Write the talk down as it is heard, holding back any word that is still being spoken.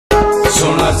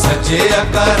سونا سچے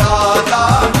کراہ دا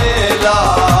میلا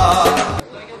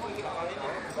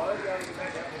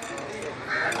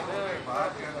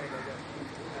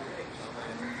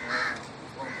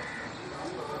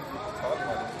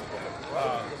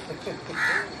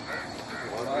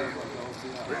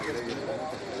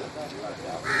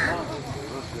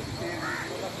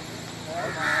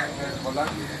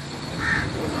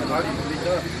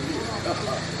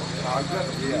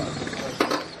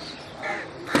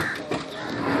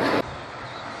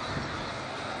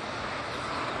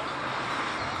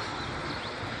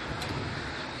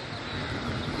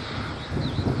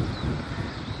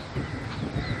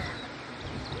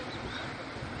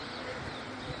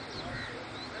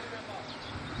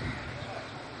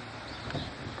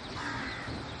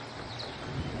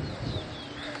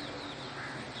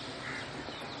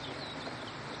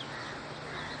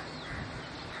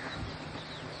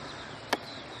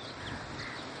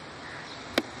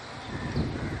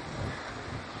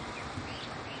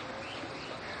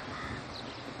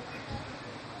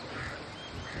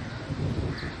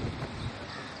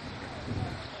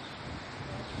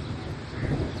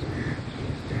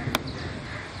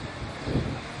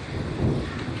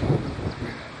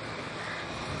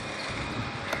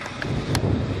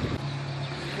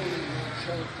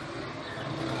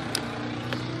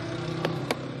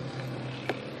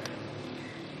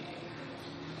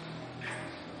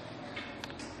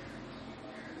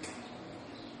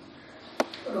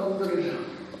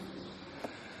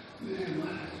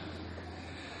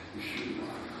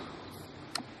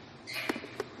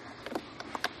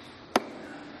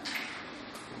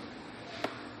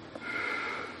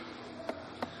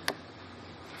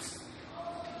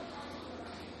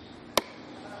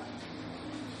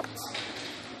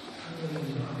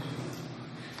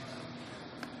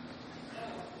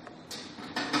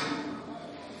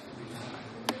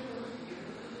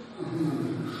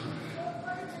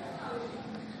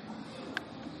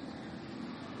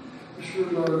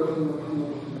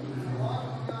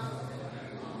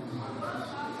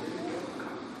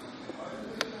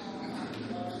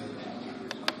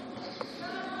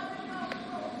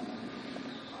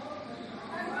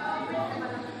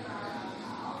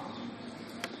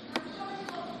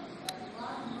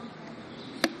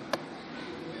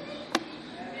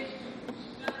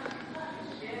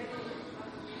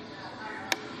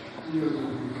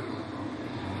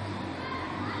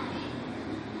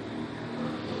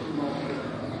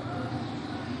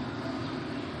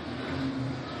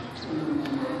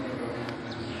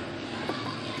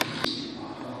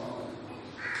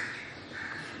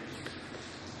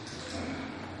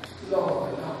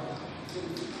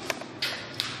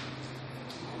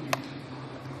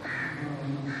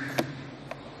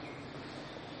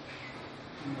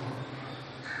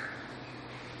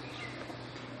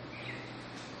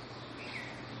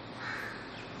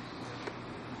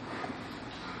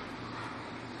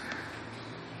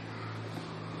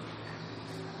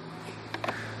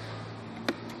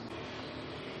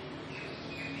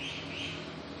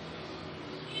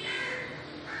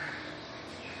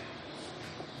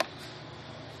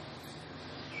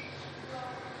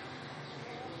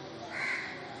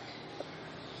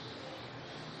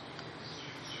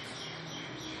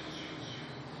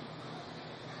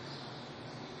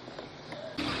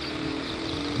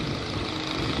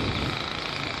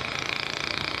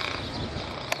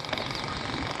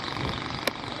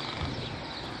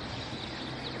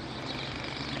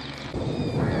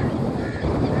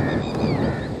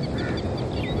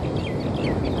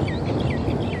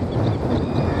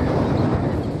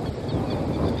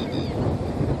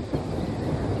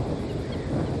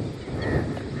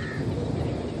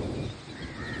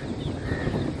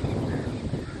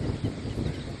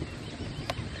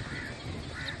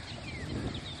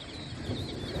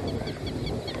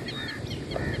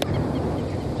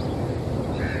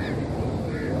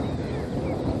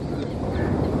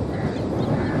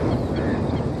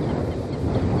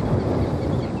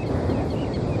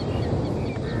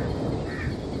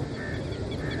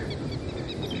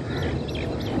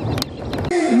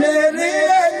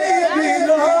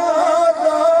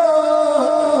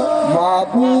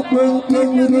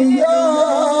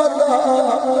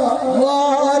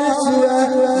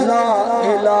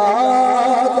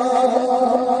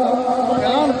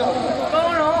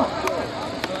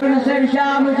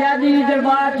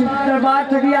دربار دربار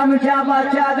تھیا مچا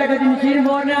بادشاہ دے نشین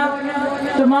بولنا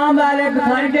तमाम वाले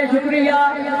भिखारी दे शुक्रिया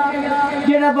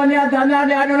जिन्हें बनिया दाना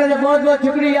दे आने दे बहुत बहुत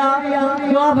शुक्रिया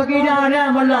दुआ फकीरा आने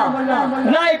मल्ला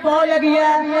राई पाओ लगी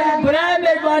है बराए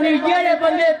मेहरबानी जेड़े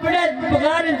बंदे पड़े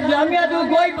बगैर इंतजामिया तो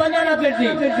कोई बंदा ना फिरती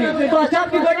तो सब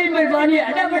की बड़ी मेहरबानी है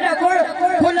एडा बड़ा कोड़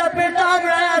खुला पेटा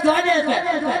बनाया साढ़े से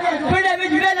पड़े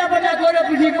विच वेला बंदा कोड़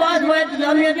किसी पास में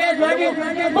इंतजामिया दे साड़ी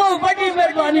बहुत बड़ी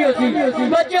मेहरबानी होती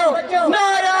बच्चों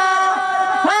नारा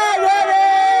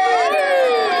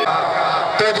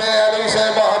तुझे अली से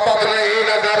मोहब्बत नहीं न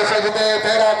कर सकते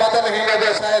तेरा बदन ही न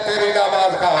जैसा है तेरी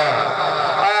नमाज का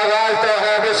आगाज तो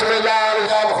है बिस्मिल्लाह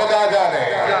अल्लाह खुदा जाने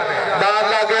नाम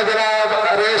लगे जनाब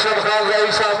रेशम खान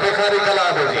रईस साहब भिखारी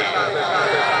कलान जी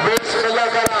बिस्मिल्लाह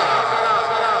करा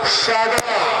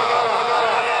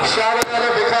शाबाश वाले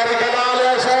भिखारी कलान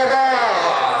है शाबा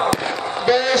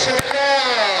बिस्मिल्लाह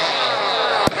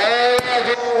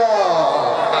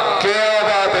क्या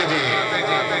बात है जी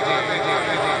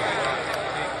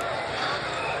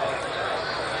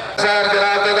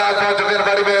जनाब जनाब पहुंच चुके हैं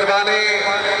बड़ी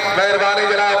मेहरबानी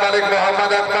जनाब मालिक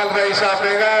मोहम्मद अकमल रईस साहब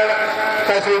बेगड़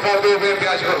तशरीफ आफरीद बेनती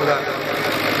शुक्रगुजार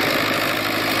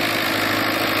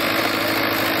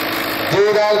जी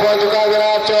राज पहुंच चुका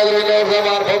जनाब चौधरी नूर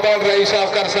जमान भोपाल रईस साहब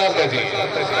करसाल जी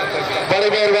बड़ी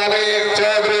मेहरबानी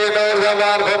चौधरी नूर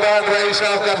जमान भोपाल रईस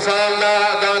साहब करसाल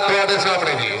दान थोड़े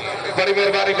सामने जी बड़ी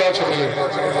मेहरबानी बहुत शुक्रिया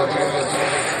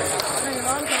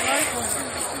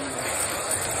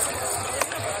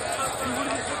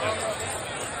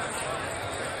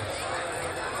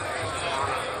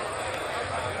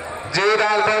जी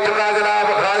दाल पहुंच चुका जनाब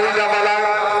गाजी जमाला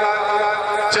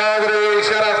चौधरी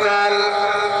शरफ खान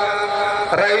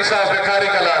रईस साहब भिखारी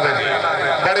कलान जी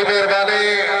बड़ी मेहरबानी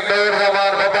नूर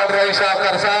जमान भोपाल रईस साहब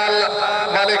करसाल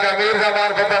मालिक अमीर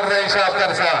जमान भोपाल रईस साहब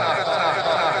करसाल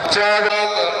चौधरी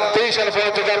 30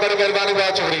 पहुंच चुका बड़ी मेहरबानी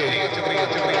बहुत शुक्रिया जी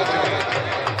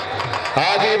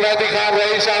हाजी मेहदी खान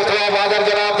रईस साहब थोड़ा बहादुर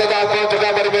जनाब के दाल पहुंच चुका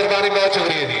बड़ी मेहरबानी बहुत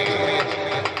शुक्रिया जी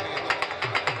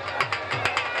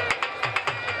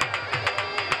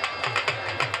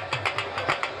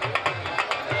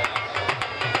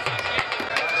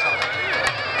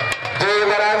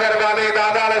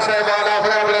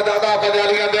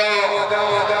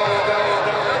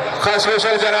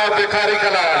खासकर जनाब भिखारी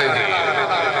कलान जी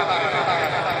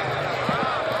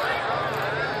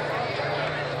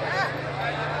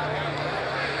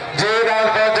जी राज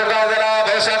पहुंच चुका जनाब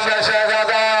हुसैन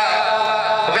शहजादा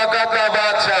वक़्त का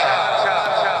बादशाह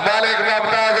मालिक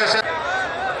मुमताज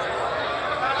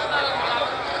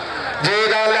जी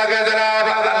राज लगे जनाब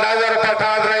नजर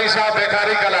पठान रईस साहब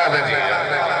भिखारी कलान जी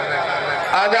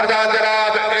अंदर जान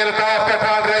जनाब इल्ताफ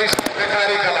पठान रईस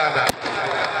भिखारी कलान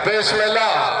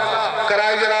बिस्मिल्लाह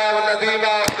कराई जनाब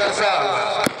नदीमा करसाल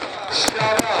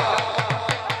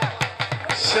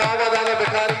शाबा दाने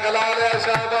भिखारी कलान है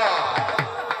शाबा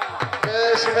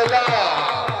बिस्मिल्लाह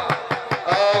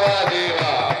वाह जी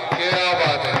वाह क्या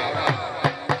बात है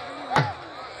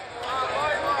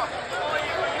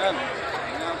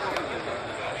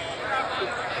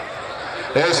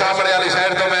ये सामने वाली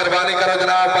साइड तो मेहरबानी करो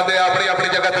जनाब बंदे अपनी अपनी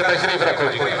जगह पे तशरीफ रखो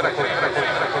जी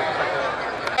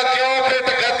क्यों पिट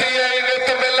गति है नित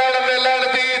मिलन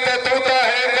दी ते तू ता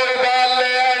है कोई बाल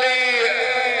ले आनी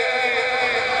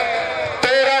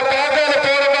तेरा पागल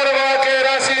पुर मरवा के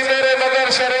रासी मेरे मगर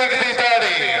शरीक दी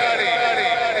ताड़ी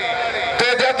ते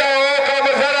जदा ओ कम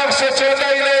जरब से चोला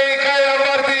ही नहीं काय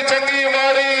अमर दी चंगी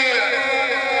मारी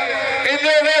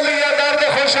इन्ने वेलिया दर्द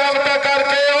खुशामता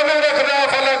करके ओनू रखना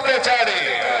फलक ते चाड़ी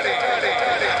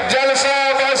जलसा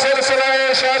सिलसिला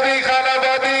शादी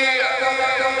खानाबादी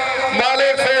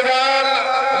मालिक फैजान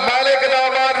मालिक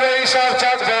दामाद रईस साहब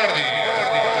चक जोड़ दी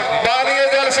बानी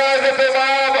जलसा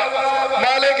इत्तेमाम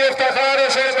मालिक इफ्तिखार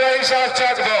हुसैन रईस साहब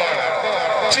चक जोड़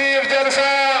चीफ जलसा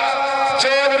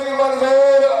चौधरी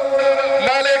मंजूर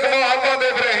मालिक मोहम्मद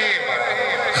इब्राहिम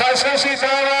खसूसी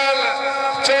चावल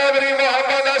चौधरी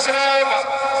मोहम्मद असलम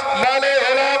मालिक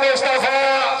गुलाम मुस्तफा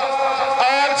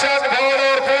आल चक जोड़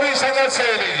और पूरी संगत से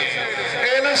लीजिए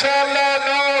इंशाअल्लाह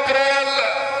 9 अप्रैल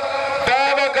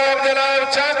जनाब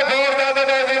चक जोड़ दादा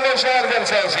दादी मुशार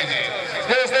जलसा सी जी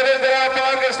जिस तरह जनाब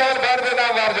पाकिस्तान भर के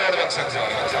नाम बार जोड़ रख सकते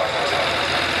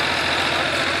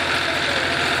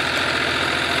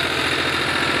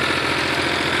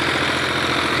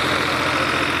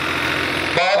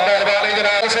बहुत मेहरबानी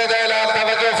जनाब से ऐलान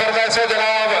तवज्जो फरमाए से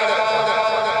जनाब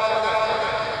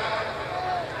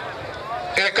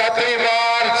 31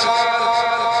 मार्च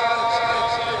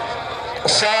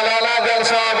सालाना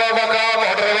जलसा मकाम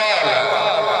हडरवाल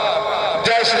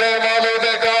जश्न मौलूद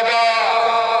काबा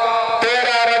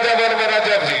 13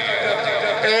 रजब जी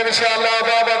इंशाअल्लाह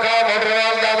बाबा काम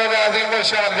हडरवाल दादा आज़ीम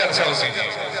शान जलसा उसी जी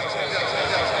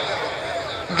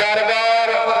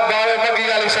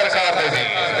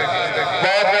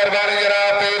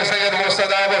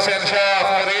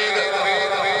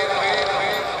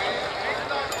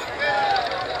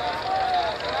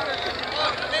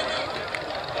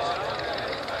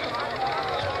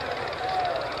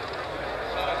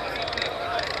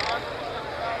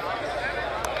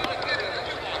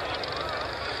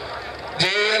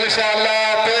انشاءاللہ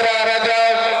 13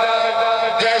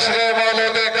 رجب جشن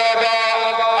مولد کعبہ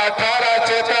 18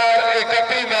 چیتر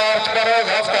 31 مارچ بروز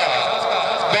ہفتہ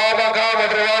بابا گاہ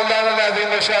مدروال دانا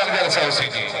نظیم شان جلسہ اسی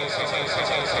جی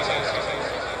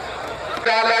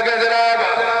کالا کے جناب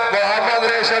محمد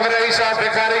ریشم رئیس صاحب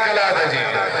بھکاری کلان ہے جی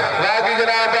واقعی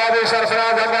جناب بابو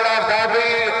سرفراز حمد آفتابی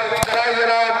کرائی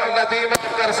جناب ندیم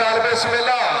کرسال بسم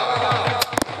اللہ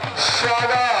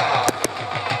شابہ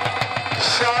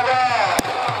شابہ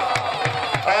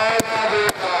آنا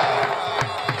دیکھا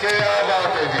کیا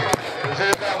بات ہے جی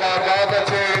زیدہ بات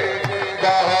اچھے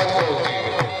باہت ہوگی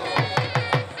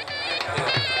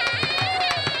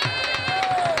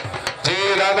جی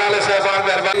رانا علیہ صاحبان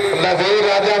مہربانی نظیر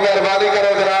راجہ مہربانی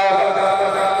کرو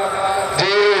جناب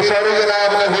جی سوری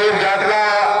جناب نظیر جھاٹلا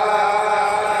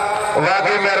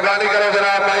واقعی مہربانی کرو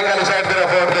جناب مائک علی سائٹ پر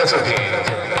فوٹ دے سکی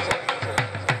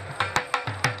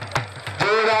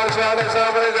جی رال سوانے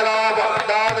سامنے جناب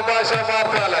داد باشا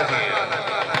مارتالا جی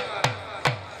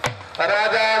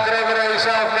راجہ اکرم رئیس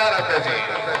صاحب مارت جی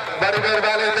بڑی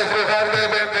مہربانی تشریفات دے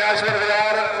بے پیاش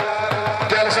پروردگار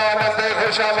جلسہ آمد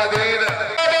خوش آمدید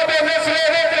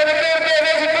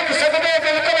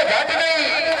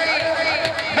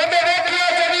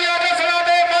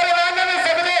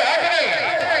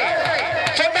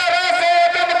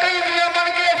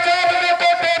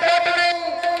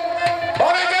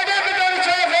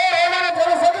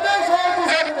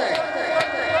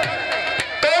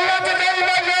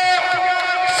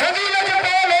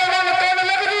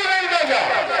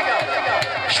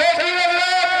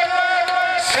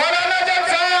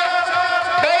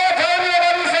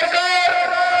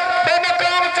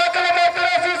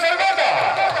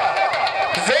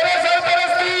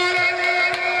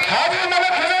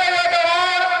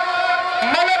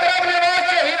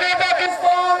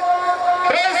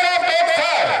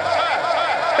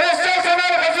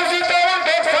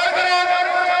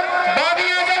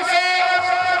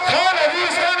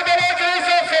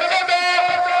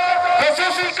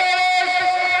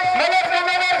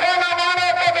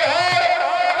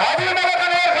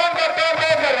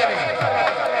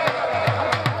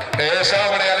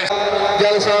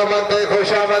جلسہ آمد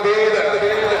خوش آمدید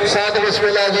ساتھ بسم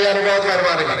اللہ جی بہت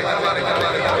مہربانی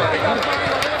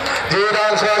جی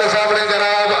رال سوالے سامنے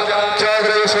جناب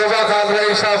چودھری صوبہ خان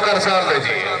رئیس صاحب کرسال دے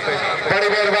جی بڑی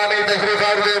مہربانی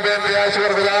تشریفات دے بے انتہائی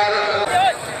شکرگزار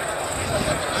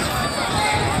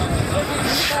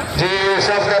جی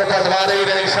سفر پٹواری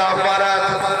رئیس صاحب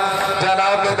مارت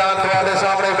جناب میدان دوالے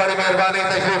سامنے بڑی مہربانی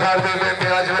تشریفات دے بے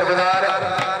انتہائی شکرگزار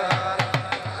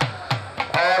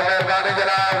اور مہربانی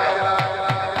جناب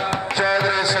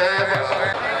چودھری صاحب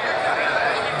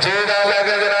جی ڈالا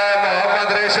کے جناب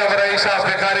محمد ریشم رئیس صاحب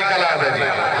بھکاری کلان ہے جی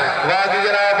واقعی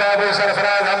جناب بابو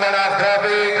سرفراز حمد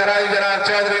آفتابی کرائی جناب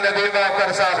چودھری ندیم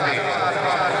کرسال دی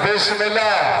بسم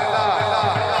اللہ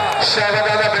شاہد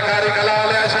اللہ بھکاری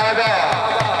کلان ہے شاہدہ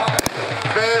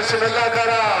بسم اللہ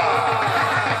کرا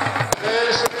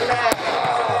بسم اللہ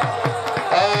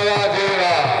آواز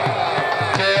جیرہ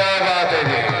کیا بات ہے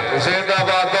جی زندہ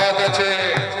بات بہت اچھے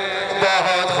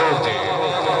بہت خوب جی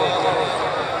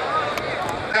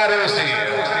کروسی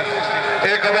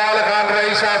اقبال خان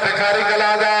رئیس صاحب بھکاری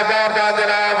کلان دا بہت دا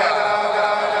جناب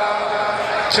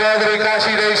چودھری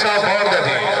کاشی رئیس صاحب بہت دا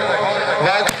جی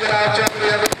واقعی جناب چودھری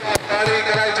ابھی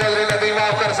کرائی چودھری ندیم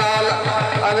کرسال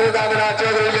اندر دا جناب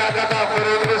چودھری لیاقت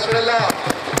فرید بسم اللہ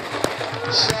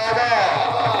شابہ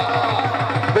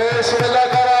بسم اللہ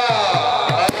کرا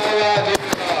آواز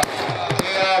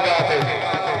کیا بات ہے جی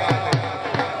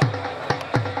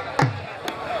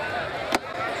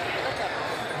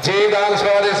جی دال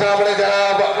سوالے سامنے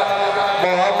جناب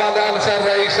محمد انصر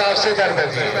رئیس صاحب سے کرتے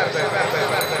جی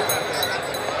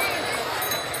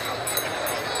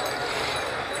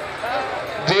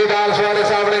جی دال سوالے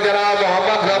سامنے جناب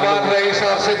محمد زمان رئیس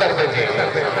صاحب سے کرتے جی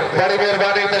بڑی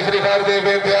مہربانی تشریفات دے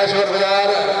بے انتہائی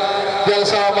شکرگزار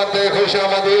جلسہ آمد خوش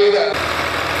آمدید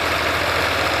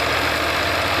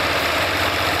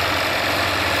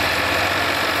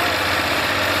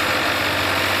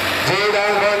جی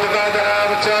دال بہت کا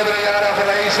جناب چودھری عارف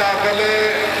رئیس صاحب بلے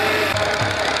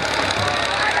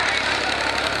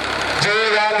جی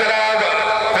دال جناب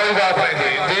کوئی بات نہیں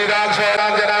جی جی دال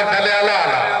سوالان جناب ڈھلے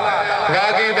اللہ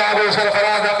واقعی بابو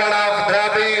سرفراز حمد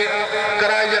آفتابی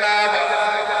کرائی جناب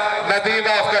ندیم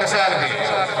کرسال دی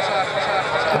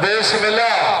بسم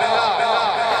اللہ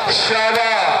شابہ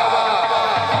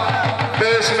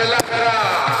بسم اللہ کرا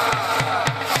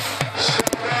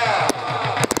شابہ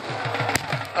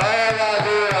آواز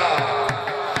دیرہ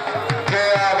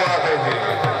کیا بات ہے جی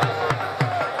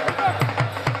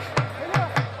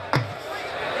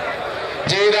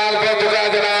جی ڈال کو چکا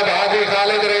جناب حاجی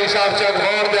خالد رئیس صاحب چک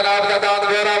غور دے جناب دا دان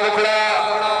گورا مکڑا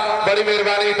بڑی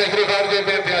مہربانی تشریفات کے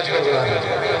بے پیاج کو گزار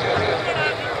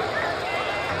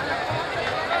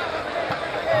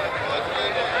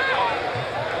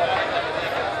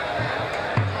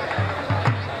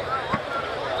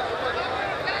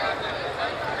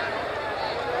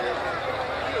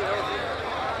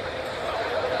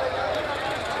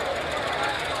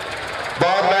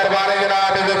بہت مہربانی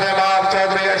جناب عزت امام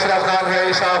چودھری اشرف خان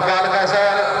رئیس صاحب خان کا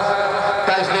سر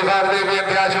تشریفات دی بے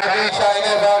پیاج ہوگی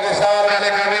شاہین پاکستان علی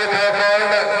کبیر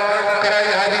تھوکونڈ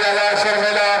کرائی حجی اللہ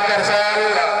شرملہ کرسال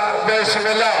بسم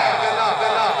اللہ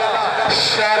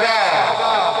شابہ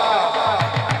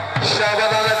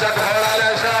شابہ دانا چک بھوڑا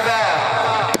لے شابہ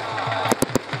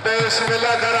بسم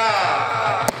اللہ کرا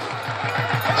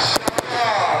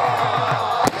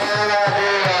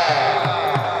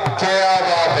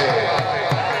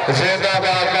زندہ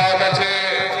باد بہت اچھے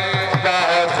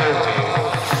بہت خوب جی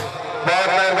بہت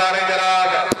مہربانی جناب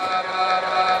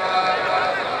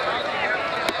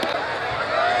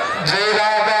زیدہ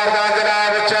باردان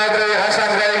جناب چودھری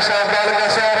حسن رئیس صاحب کا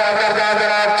سر اندردان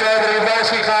جناب چودھری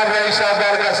باسی خان رئیس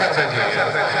صاحب کا سر جی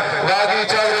واقعی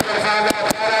چودھری عرفان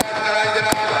کرائی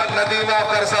جناب ندیمہ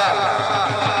کرسا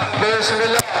بسم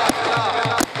اللہ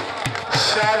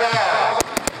شابہ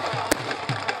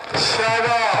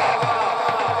شابہ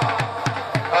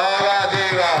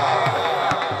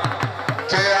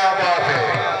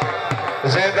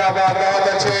زندہ باد بہت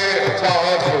اچھے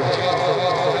بہت خوب جی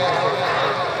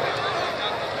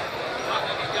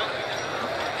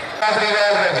آخری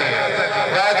گال میں جی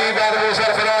راگی بار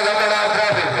موسر فراز ہمیں آپ کھا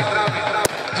دی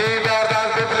جی باردان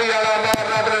پتلی آلا مار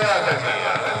نادر راز میں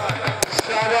جی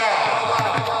شابہ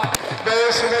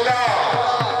بسم اللہ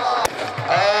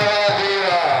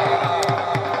آدھیوہ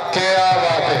کیا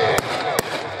بات ہے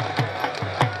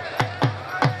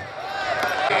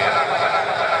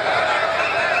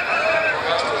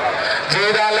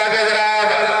جیدہ اللہ کے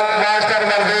جناب ماسٹر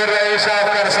مزید رئیس صاحب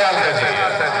کرسال کے جی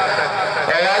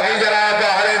واقعی جناب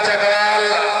باہر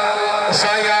چکوال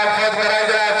سائی آپ خود کرائی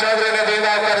جناب چودھری ندیم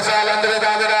آپ کرسال اندر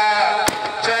دادنا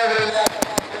چودھری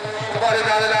باری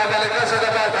دادنا ملکہ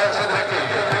صدقہ بہت صدقی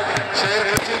شیر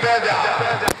گھچی کا جا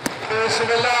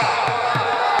بسم اللہ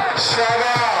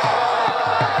شابہ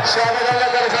شابہ اللہ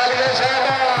کرسال کے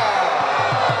شابہ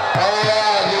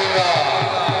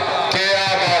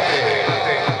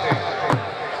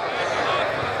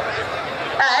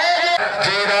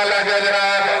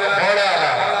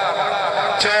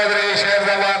چودھری شیر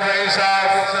زمان رئیس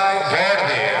صاحب ووٹ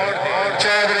دی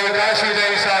چودھری کاشی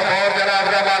رئیس صاحب ووٹ جناب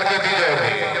رمان کی دی جوڑ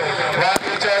دی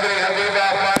واقعی چودھری حبیب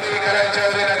آپ مانی کرائی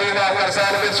چودھری ندیم آپ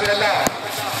کرسال بسم اللہ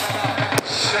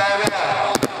شابہ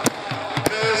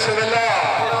بسم اللہ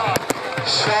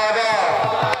شابہ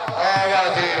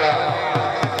آوازیوہ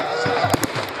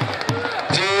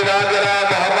جی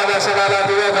جناب محمد حسن اللہ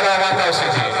دیو کرامان توسی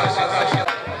جی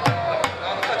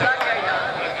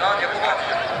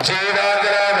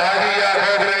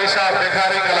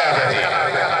بہکاری کلام ہے جی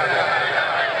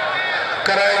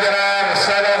کرائی جناب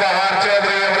سالہ باہر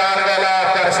چودھری عمران والا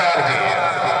کرسار جی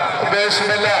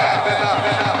بسم اللہ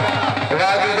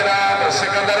واقعی جناب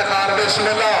سکندر خان بسم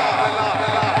اللہ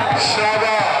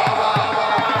شابہ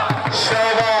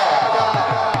شابہ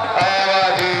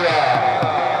آوازیوہ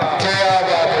کیا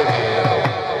بات ہے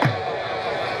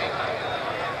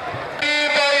جی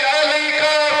بھائی علی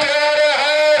کا پیار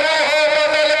ہے روح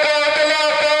بدل کا دلا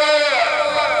پر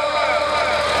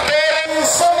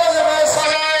سمجھ میں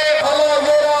سنائے بھلا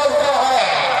یہ راز کہا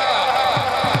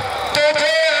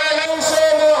تجھے علم سے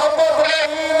محبت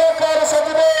نہیں نہ کر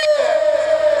سکتے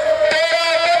تیرا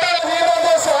بدل ہی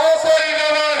مدس ہے تیری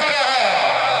نماز کہا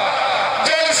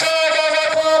جلسہ کا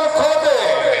مقام کھوتے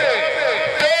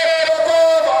تیرے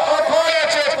رقاب اکھانا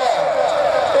چپا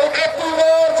اکتی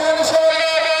بار جلسہ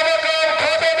کا مقام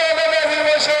کھوتے میں نہیں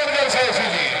مشہور جلسہ سی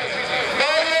جی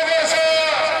باری جلسہ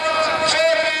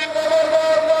چودھری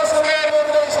نمبردار ناصر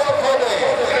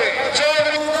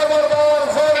چودھری نمبردار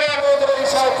زیرہ مدری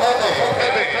صاحب کھاتے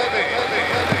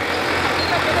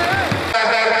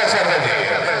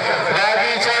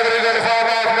راگی چودھری غرفان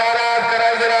آپ مارات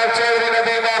کرائی جناب چودھری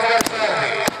ندیم آپ کرسال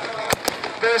دی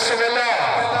بسم اللہ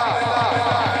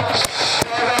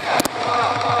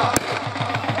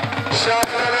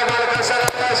شابہ نبال کسر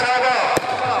اللہ شابہ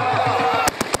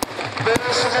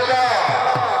بسم اللہ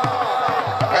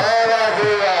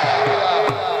آوازیوہ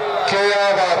کیا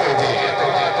بات ہے جی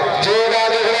جی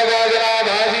راجہ جناب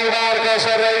حاجی مار کا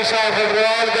سر رئیس صاحب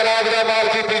فضوان جناب رمال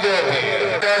کی تیجور دی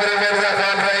چودھری مرزا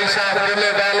خان رئیس صاحب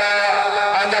قبلے بالا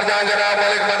اندردان جناب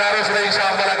ملک منارس رئیس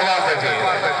صاحب ملکوال تھی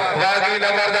واقعی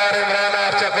نمبردار عمران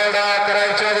آپ چکوڑا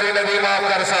کرائی چودھری ندیم آپ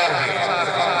کرسال دی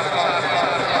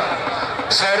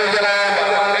سور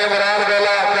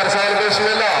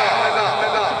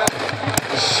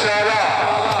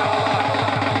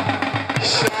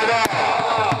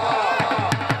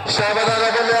شابدہ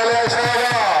ربل علیہ شابہ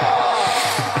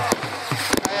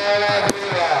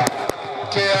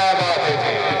کیا بات ہے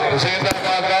جی زندہ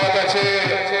بات بہت اچھے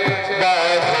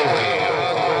بہت خوب جی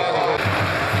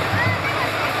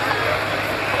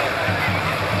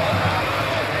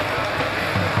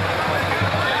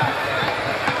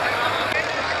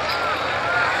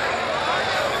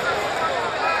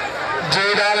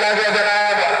جی ڈالا گیا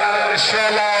جناب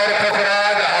شعلہ اور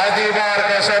فقراد حاجی بار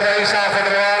کسر رئیسہ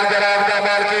فنوان جناب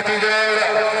جمال کی تیجور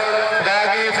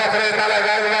باغی فخر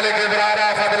تلگاز ملک ابرارہ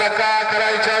فضلکہ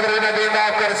کرائی چودری ندیم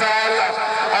آپ کرسال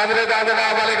اندر دادنا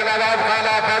ملک نواب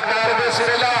خانہ فتار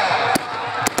بسم اللہ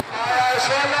آیا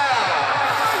شعلہ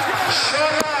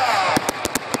شعلہ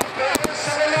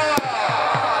بسم اللہ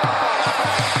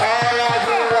آیا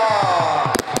جوڑا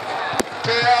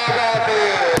کیا بات ہے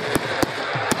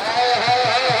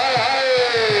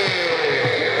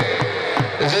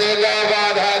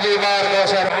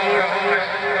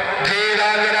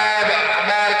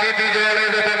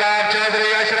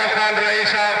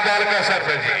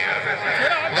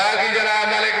باقی جناب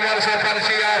ملک مرسو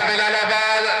فرشیہ فلال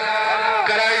آباد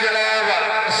کرائی جناب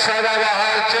سادہ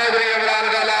بہار چودری عمران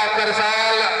گلاب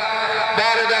کرسال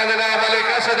باردہ جناب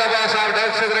ملک اسد عبا صاحب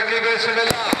ڈھک سے رکی بسم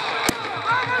اللہ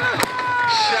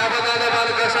شابدہ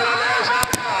نبال کسر علیہ صاحب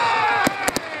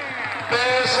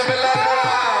بسم اللہ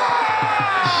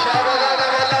شابدہ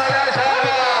نبال علیہ صاحب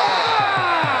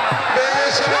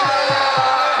بسم اللہ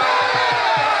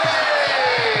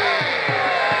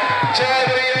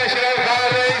چودری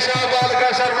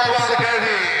سرموال کہہ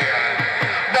دی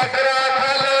بکرہ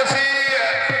کھلسی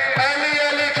علی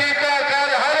علی کی پاکر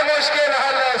ہر مشکل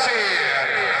حلسی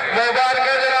مبارک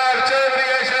جناب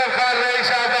چودری اشرف خان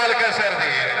رئیس آبال کا سر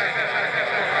دی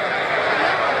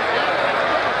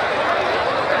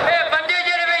اے بندی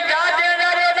جنہی بھی جات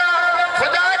دینا رہنا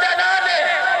خدا دنا دے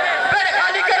پھر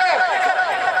خالی کرو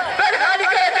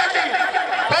جلدی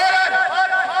فوراً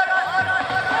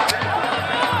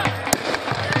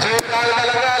جیتا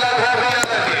لگا لگا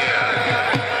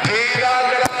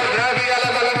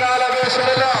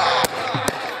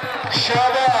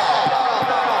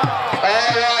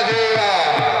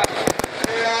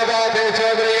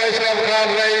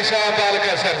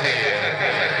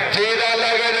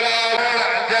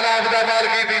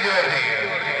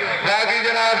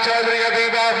چودری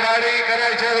ندیم آپ ماڑی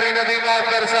کرائی چودری ندیم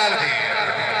آپ کرسال دی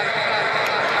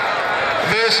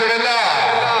بسم اللہ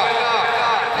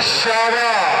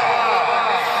شابہ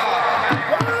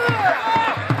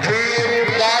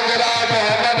دان جناب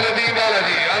محمد ندیم والا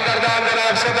جی اندر دان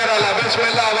جناب صدر اللہ بسم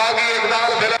اللہ واقعی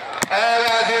اقدال بلا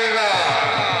آیا جیگا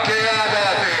کیا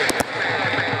بات ہے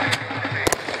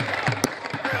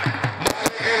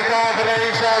مالک ارتاف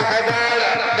رئیسہ خدر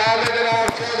دان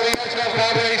جناب چودری اشرف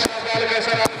خان رئیسہ بال کے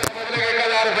سر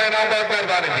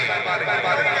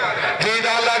جی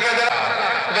ڈالا کے جناب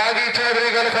باغی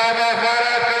چودری گلفام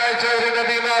آفارت کرائی چودری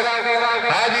ندیم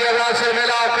حاجی آزاد سے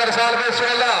ملا کرسال بسم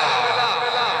اللہ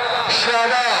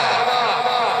شابہ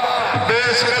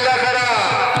بسم اللہ کرا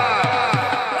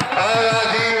آیا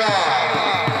جیوہ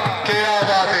کیا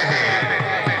باتیں ہیں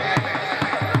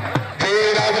جی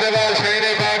رب نوال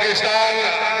شہر پاکستان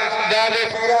دانے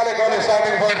پورا افغانستان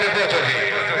میں پہنچے پہنچو جی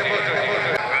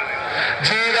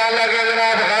جی ڈالا کے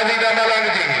جناب غازی کا ملنگ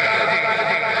جی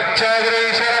چودری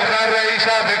شرف خان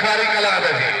رئیسہ بھکاری کلان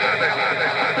جی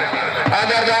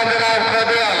اندر دان جناب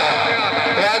خدیالا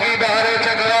واقعی باہر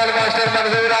چکوال ماسٹر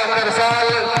منظور آپ کرسال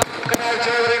کرائی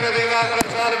چودری ندیم آپ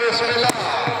کرسال بسم اللہ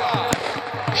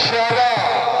شابہ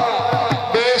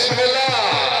بسم اللہ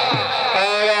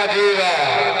آوا جیوہ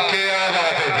کیا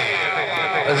بات ہے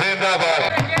جی زندہ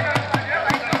بات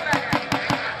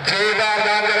جی دان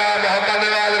جناب محمد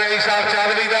نواز رئیس آپ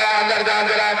چاولی دا اندر دان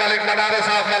جناب ملک منار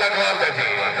صاحب ملک والدہ جی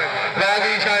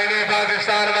باغی شاہین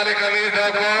پاکستان ملک امیر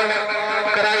ڈاکون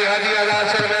کرائی حاجی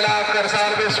آزاد سر ملاف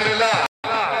کرسال بسم اللہ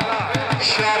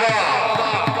شابہ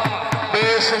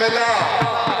بسم اللہ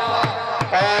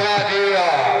آغا جیوہ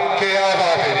کیا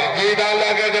بات ہے جی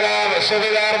ڈالا کے جناب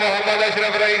صدیدار محمد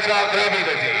اشرف رئیس صاحب گرابی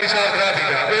دا جی صاحب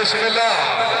گرابی دا بسم اللہ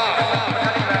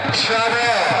شابہ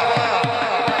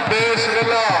بسم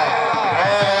اللہ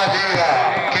آغا جیوہ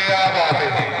کیا بات ہے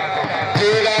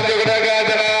جی ڈال جگڑا گیا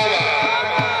جناب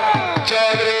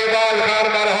چودری بال خان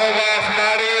مرحوم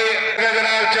آفمانی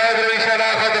جناب چودری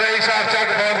شناخت رئیس آپ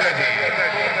چک بھون گا جی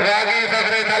راگی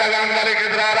فخر تلگان ملک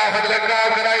ادرارہ فضلکہ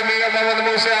کرائی میاں محمد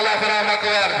موسیٰ اللہ فرام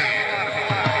اقوار دی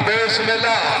بسم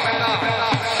اللہ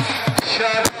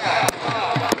شابہ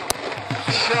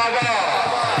شابہ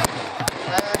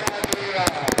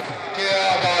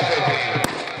کیا بات ہے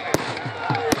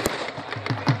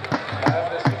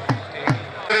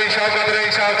جی شوکت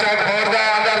رئیس آپ چک بھون دا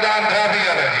اندر دان دھا بھی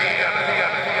آنے جی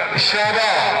بسم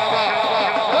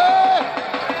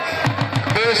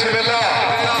اللہ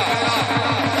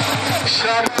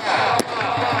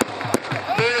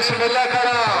بسم اللہ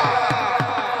کرا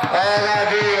آگا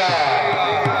دیوا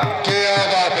کیا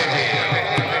بات ہے جی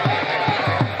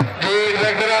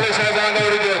ڈائریکٹر علی صاحبان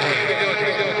اور جو جی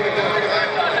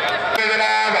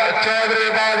جناب چودھری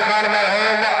باز خان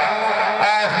مرحوم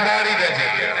آفماری دے جی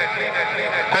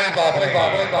کوئی بات نہیں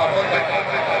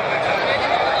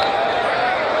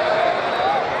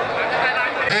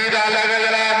اللہ کے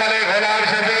جناب ملک غلام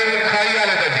شفیق کھائی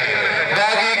والے دے جی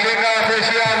باقی کھینگا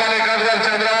فیشیا ملک افضل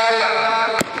چندرال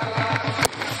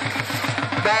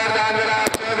داردان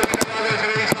جناب چودھری نواز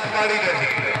شریف آفماری دے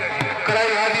جی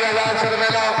کرائی حاجی آزاد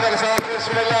سرمیلہ اکر صاحب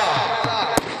بسم اللہ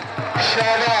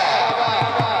شابہ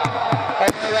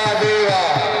اللہ دیوا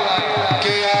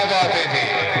کیا بات ہے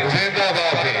جی زندہ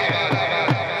بات ہے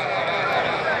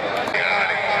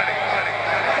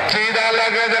چید اللہ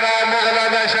کے جناب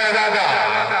مغلانہ شہزادہ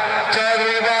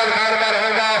چودھری باز خان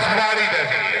مرحوم آفماری دے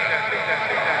جی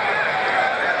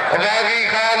باقی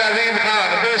خان عظیم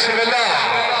خان بسم اللہ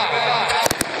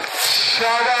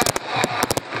شابہ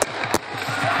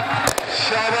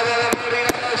شابہ دلمری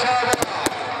اللہ شابہ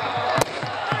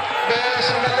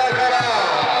بسم اللہ کرا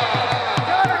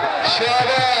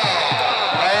شابہ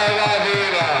آغا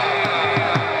دیرہ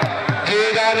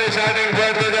جیدان شاننگ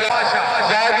بڑھتے جلال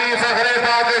باقی فخر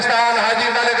پاکستان حجی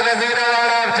ملک نظیر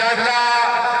والا جادلہ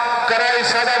کرائی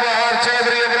صدہ بہار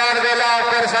چودھری عمران گولا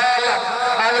کرسال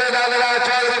اندر دادلہ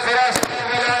چودھری فراس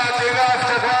گولا تیگاف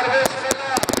چکوار بسم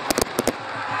اللہ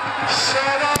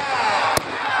شابہ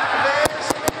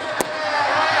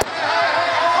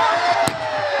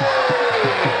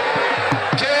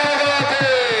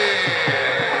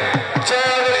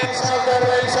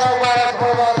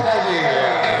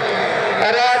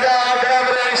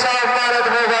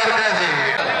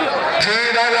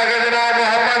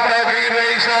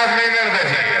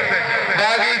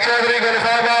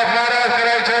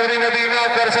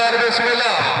بسم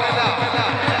اللہ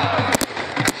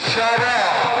شابہ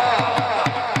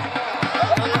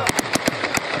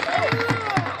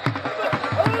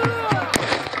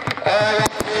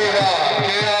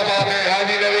کیا بات ہے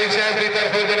حاجی نوید صاحب کی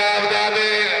طرف جناب دادے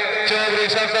چودھری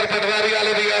سفر پٹواری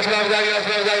والے دی اسلام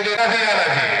جائی دے کافی آلہ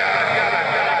جی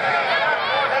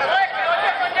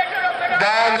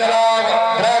دان جناب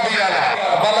درابی آلہ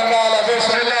بلنگا آلہ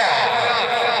بسم اللہ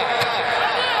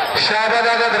شابہ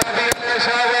دادا درابی آلہ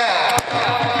شابہ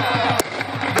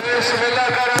بسم اللہ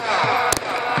کرا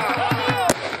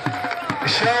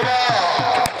شابہ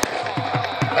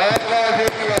اللہ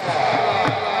دیوا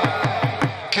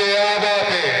کیا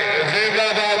بات ہے زندہ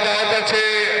بات بہت اچھے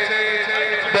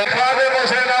بخاد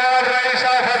مسلم نواز رئیس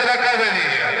آفت رکھا دے جی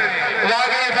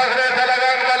واقعی فخر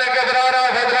تلگنگ ملک ابرار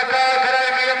آفت رکھا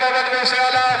کرائی میر محمد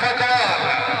موسیالہ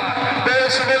فتوان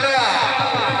بسم اللہ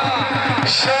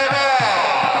شابہ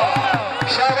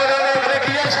شابہ دانا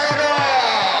برکیہ شابہ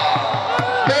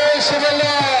بسم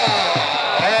اللہ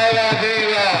آلہ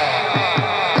دیوا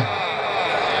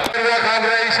خان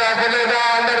رئیس آفت لیدہ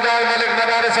اندر دار ملک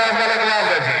منار صاحب ملک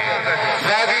والدہ جی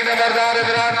باقی نمبردار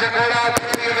ابران چکوڑا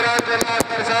ابران جلال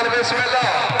کرسال بسم اللہ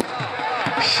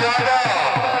شابہ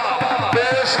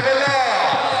بسم اللہ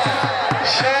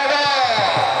شابہ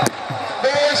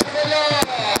بسم اللہ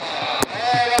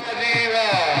آلہ دیوا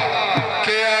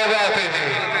کیا بات ہے جی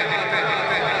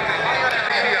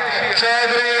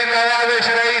چودھری نواز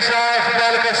شریف صاحب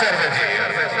بالکسر میں جی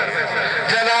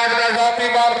جناب نظامی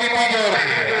مالکی تیجور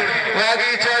جی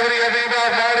واقعی چودھری حبیبہ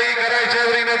ماڑی کرائی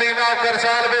چودھری ندیمہ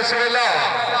کرسال بسم اللہ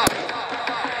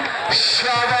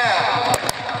شابہ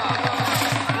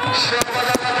شابہ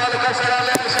دانا بالکسر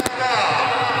علیہ شابہ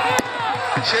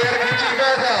شیر کھچی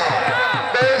بیٹھا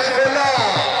بسم اللہ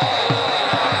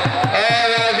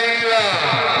آلہ دیوا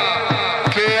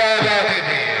کیا بات ہے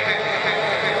جی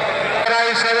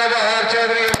کرائی صدہ بہار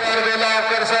چودھری عمران گولا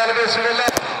کرسال بسم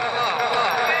اللہ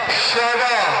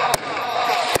شابہ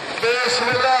بسم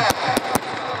اللہ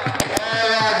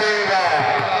آلہ دیوا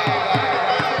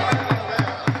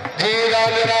جی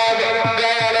جناب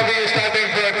گایا نبی اسٹارٹنگ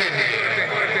پوائنٹ جی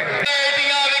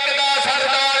ایٹیاں وکدا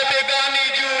سردار بیگانی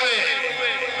جوئے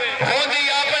ہوندی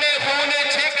اپنے خون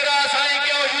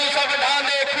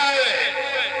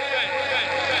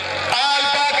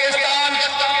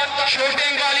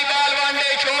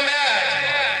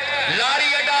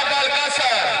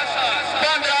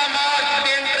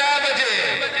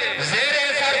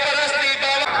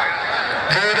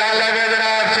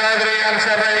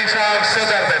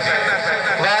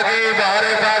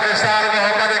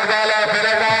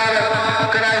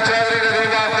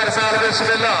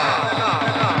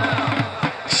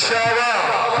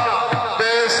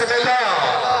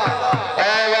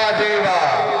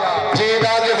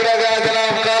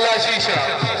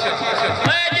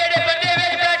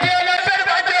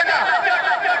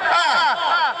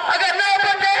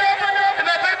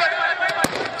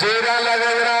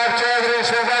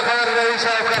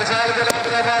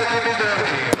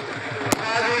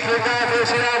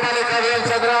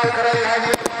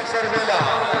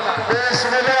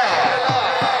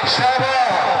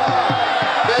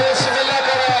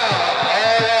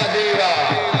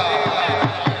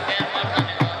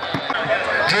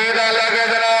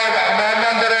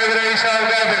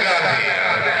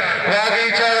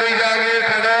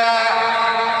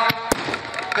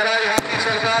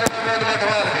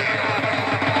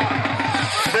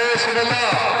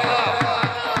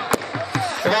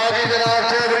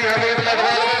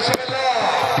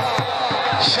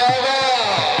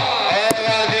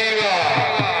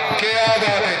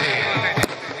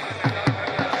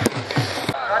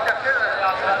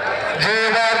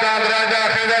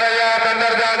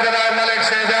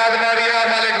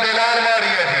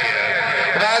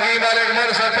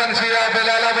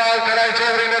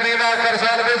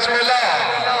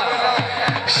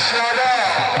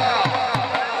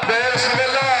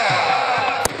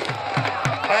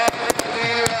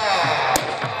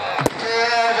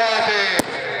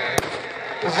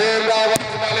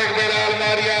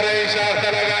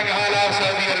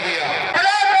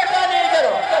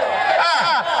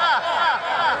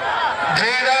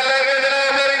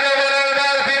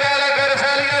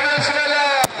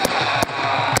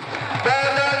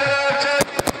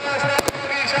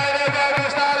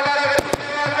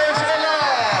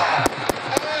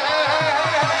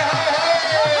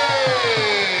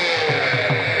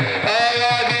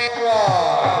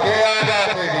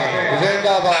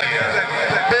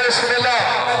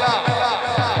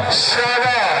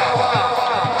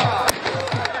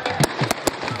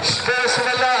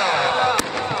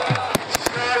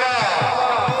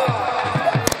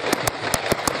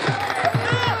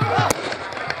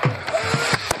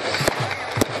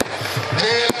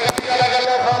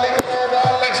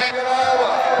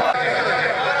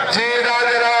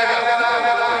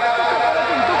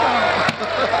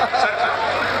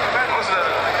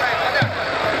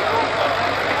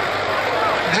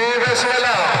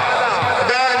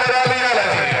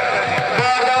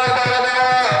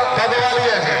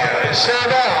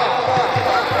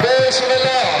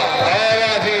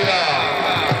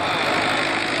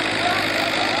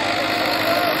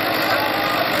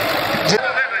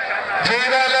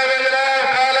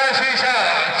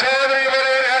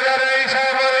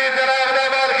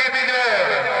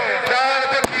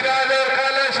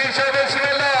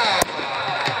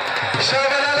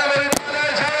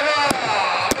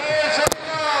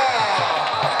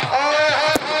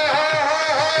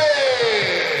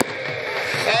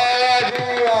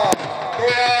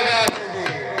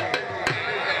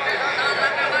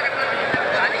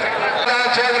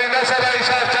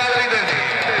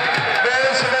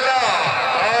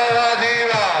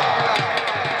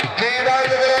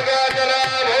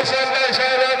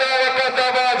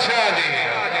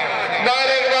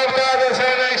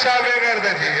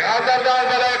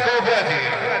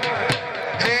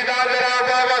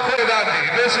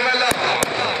بسم اللہ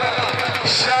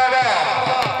شاباش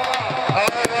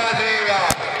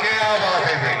کیا بات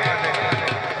ہے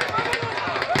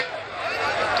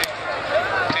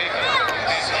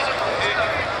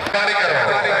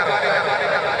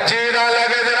جی نہ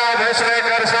لگے جناب حسن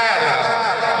کرسال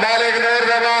مالک نور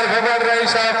زمان بھگوان رئی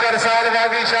صاحب کرسال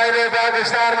باقی شاہد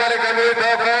پاکستان مالک امیر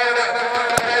ڈھوکران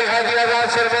کرائی حاجی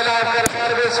آزاد شرمیلات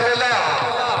کرسال بسم اللہ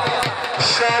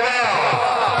شاباش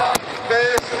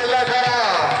بسم اللہ کرا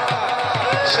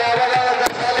شاباش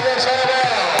کرسال کے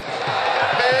شاباش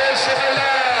بسم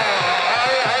اللہ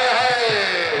آئے ہائے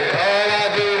ہائے اولا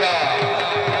دیوا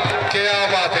کیا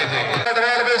بات ہے جی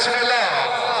بسم اللہ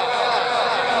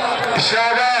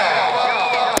شاباش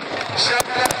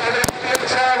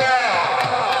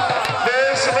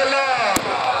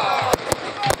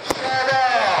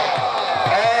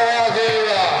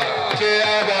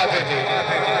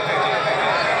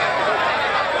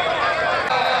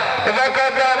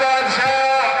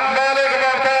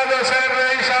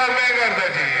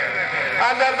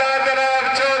اندر جناب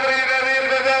چودھری نویر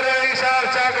گزر رئی صاحب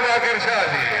چاک باقر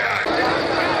شاہ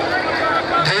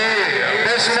جی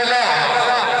بسم اللہ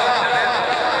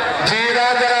جی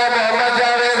جناب محمد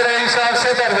جاوید رئی صاحب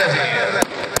سے درد جی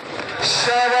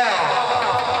شاباش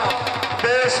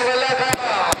بسم اللہ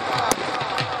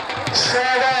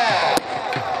شاباش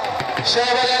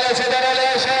شاباش سے در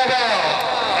علیہ شاباش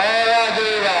آیا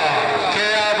دیوا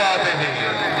کیا بات ہے جی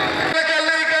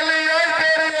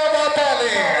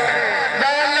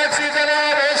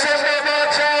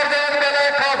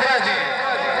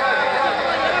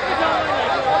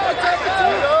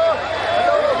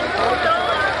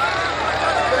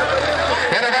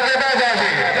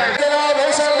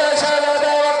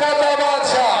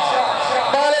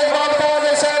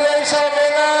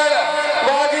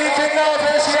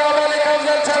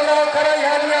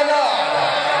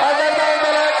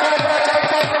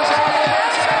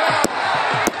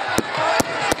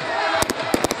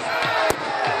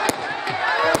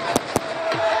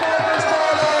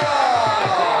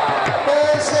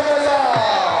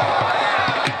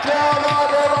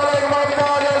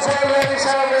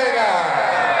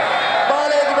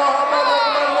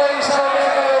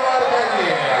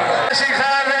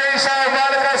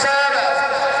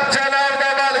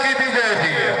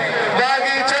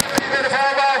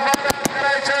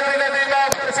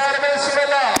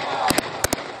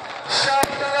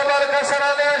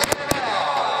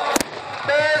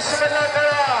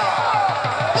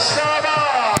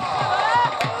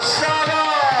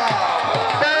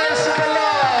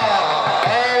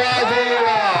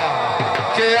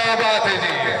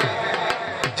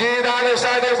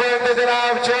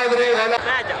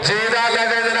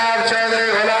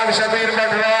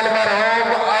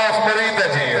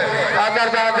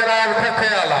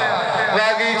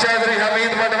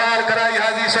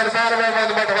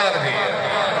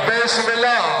بسم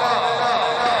اللہ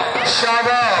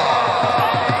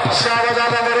شاباش شاباش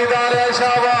دادا مریدار ہے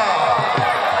شاباش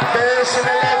بسم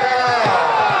اللہ کرا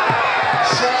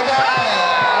شاباش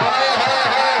ہائے ہائے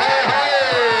ہائے ہائے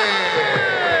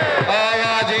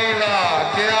آیا جی واہ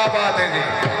کیا بات ہے جی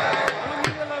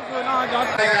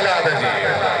نکلا دے جی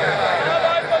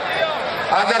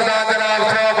اندر دا جناب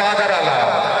تھو بہادر اللہ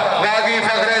باغی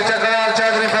فخر چکرال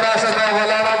چودھری فراست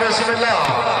مولانا بسم اللہ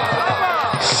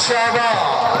شاباش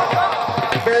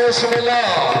بسم اللہ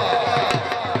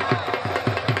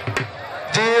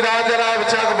جی ران جناب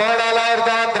چک بھوڑا لائر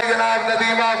دان جناب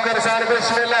ندیم آپ کرسان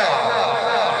بسم اللہ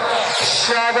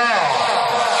شاباش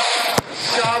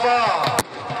شاباش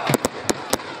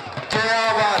کیا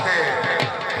بات ہے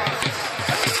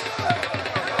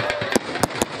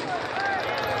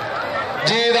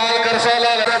جی ران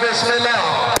کرسالہ بسم اللہ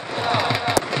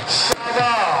شاباش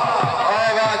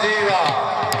آغا جی واہ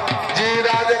جی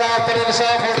ران جناب پر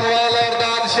انصاف اٹھوال اور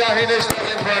دان شاہی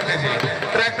نشتر پڑھتے جی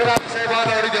ٹریکٹر آپ سے بات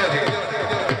اوڑی جو جی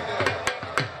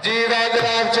جی ران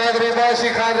جناب چودھری باسی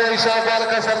خان رئی صاحب بال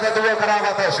کا سر دعا خراب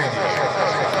آتا سی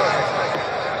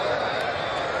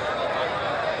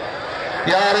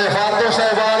یار فاردو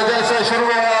صاحبان جیسے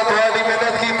شروعات والی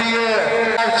محنت کی دیئے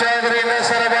اب چودھری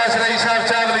نصر عباس رئی صاحب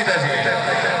چاگلی تھا جی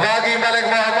باقی ملک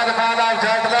محمد خان آپ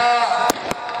جھاٹلا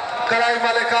کرائی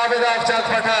ملک عابد آپ چاک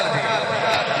پٹھال دی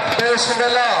بسم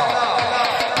اللہ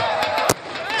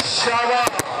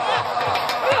شاباش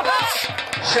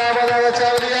شاباش آگا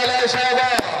چاگلی علیہ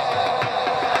شاباش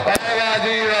آگا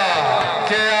جی واہ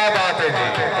کیا بات ہے جی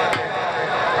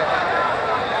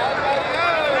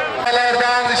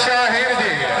ملردان شاہین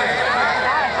جی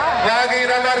باقی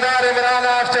نمبردار عمران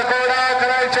آپ چکوڑا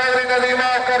کرائی چودھری ندیم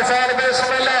آپ کرسان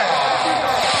بسم اللہ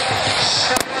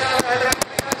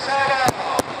شاباش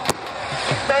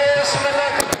بسم اللہ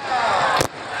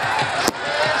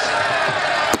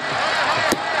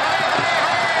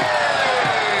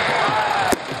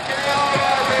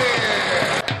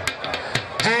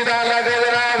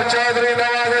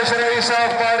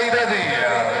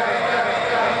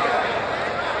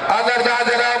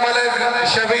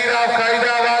شبیر آف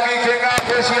قائدہ واگی کنگ آف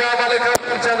خوشیہ ملک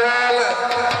اندر چدرال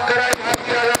کرائی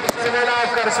بھاکی آزم سرمین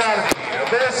آف کرسال دی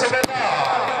بسم اللہ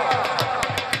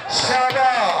شابہ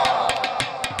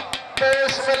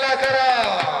بسم اللہ کرا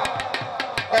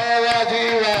آوہ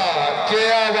جیوہ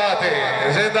کیا بات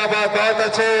ہے زندہ بات بہت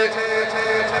اچھے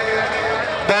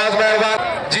بہت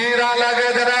مہربان جیران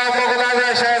لگے جناب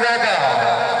مغلازہ شہدہ کا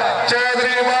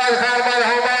چودری مال خان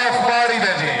مرحوم آف ماری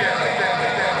دے جی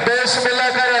بسم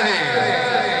اللہ کرا جی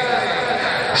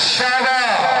شابہ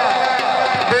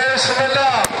بسم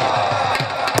اللہ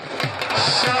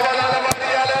شابہ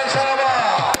لالمانی علیہ شابہ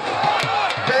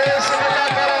بسم اللہ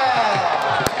کرا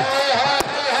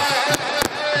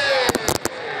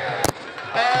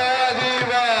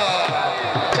عجیبہ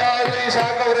چودری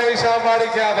صاحب کو رئیسہ ماری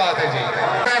کیا بات ہے جی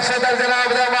صدر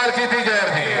جناب دامار کی تھی جہر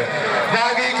دی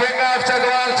باغی کنگ آف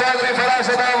چگوال چودری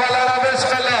فراشدہ والانا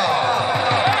بسم اللہ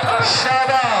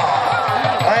شابہ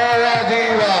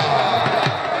عجیبہ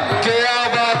کیا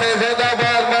بات ہے زندہ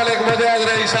باد ملک مجاز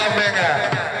رئی صاحب میں گئے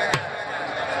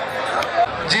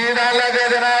جینا لگے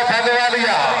جناب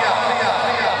فضوالیہ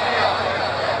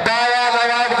دعویٰ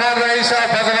نواب خان رئی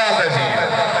صاحب فضوال جی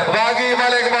باغی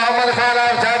ملک محمد خان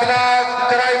آف جھادنا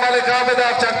کرائی ملک عابد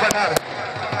آف چک پٹھار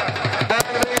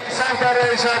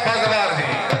رئیسہ فضوال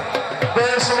جی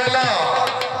بسم اللہ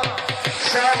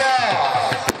شابہ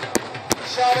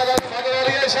شابہ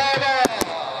فضوالیہ شابہ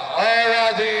آوہ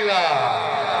جیوہ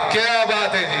کیا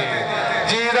بات ہے جی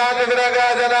جیران لگا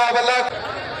جناب اللہ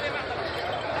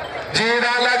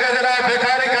جیران لگا جناب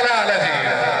بھکاری کلان جی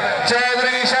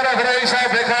چودری شرف رئیسہ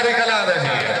بھکاری کلان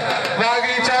جی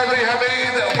باغی چودری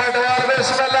حمید پٹوار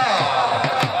بسم اللہ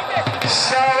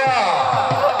شابہ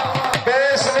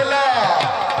بسم اللہ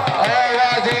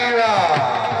آوہ جیوہ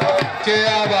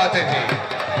کیا بات ہے جی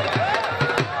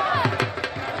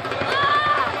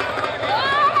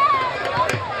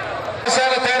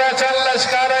سر تیرا چل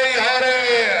لشکارئی ہارے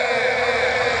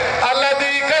اللہ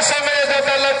دی قسم عزت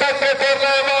اللہ تک کے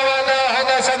تیرنا موانا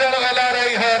ہونا سجن غلا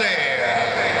رہی ہارے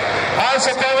ہنس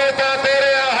پویتا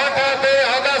تیرے ہٹاتے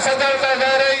ہونا سجن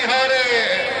نظارئی ہارے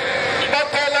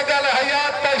پتھے لگل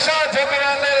حیات تشا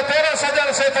جھکرانے تیرے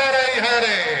سجن سے تارئی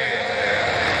ہارے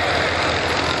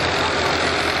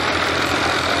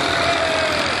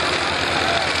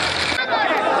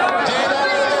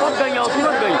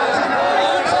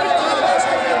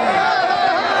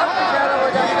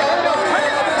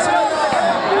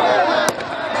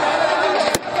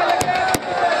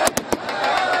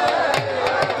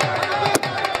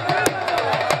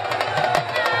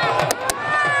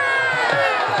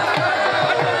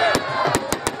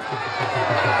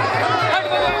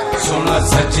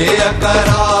سچے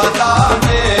کراہ دا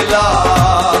میلہ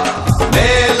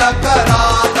میلہ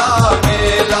کراہ دا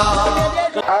میلہ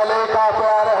علی کا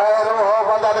پیار ہے روح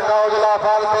بدن کا اجلا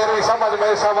پھل تیری سمجھ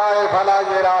میں سمائے بھلا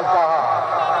یہ راز کہا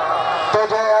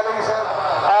تجھے علی سے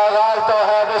آغاز تو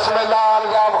ہے بسم اللہ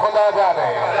انجام خدا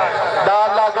جانے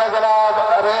دان لگے جناب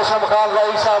ریشم خان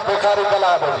رئیسہ بھکاری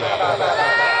کلان جی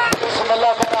بسم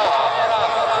اللہ کرا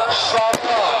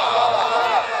شابہ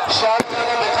شابہ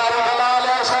بھکاری کلان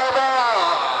ہے شابہ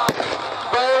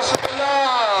بسم اللہ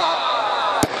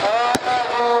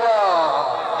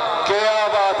کیا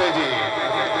بات ہے جی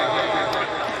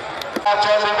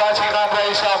چودری باشی خان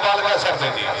رئیسہ بال کا سکتے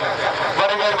جی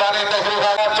بڑی مہربانی تشریف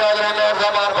آگا چودری نور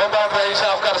زمان بھوپان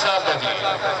رئیسہ کرسال جی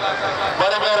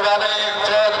بڑی مہربانی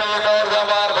چودری نور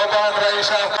زمان بھوپان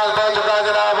رئیسہ کل پہنچ چکا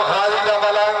جناب خاضی کا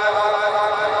ملک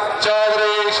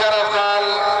چودری شرف خان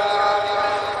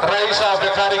رئیسہ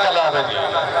بھکاری کلان جی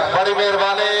بڑی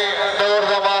مہربانی نور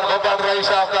زمان بھوپان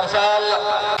رئیسہ کرسال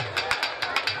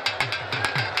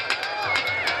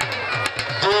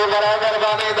جی بڑا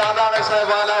مہربانی دادا نے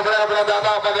صاحبان اپنے اپنے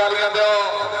دادا پگالیاں دیو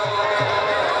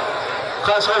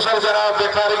خصوصاً جناب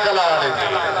بھکاری کلان جی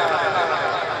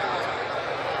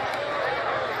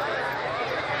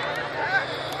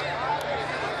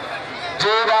جی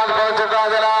بات پہنچ چکا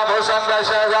جناب حسن کا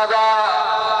شہزادہ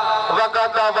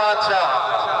وقت کا بادشاہ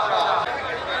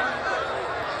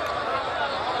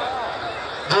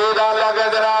جی دان لگے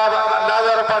جناب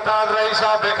نظر پٹھان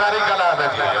رئیسہ بھکاری کلان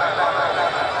جی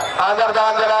اندر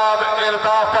دان جناب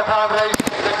الطاف پٹھان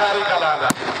رئیسہ بھکاری کلان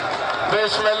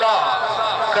بسم اللہ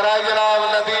کرائی جناب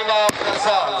ندیمہ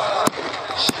کرسال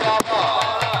شابہ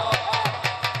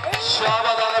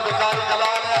شابہ دان بھکاری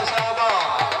کلان ہے شابہ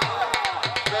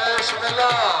بسم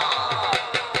اللہ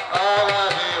آوہ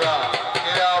جیوہ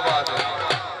کیا بات ہے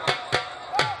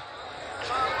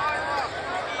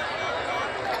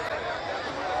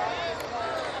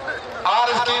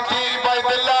عرض کی تھی بھائی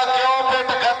دلہ کیوں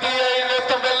پٹ کھتی ہے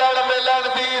نت ملن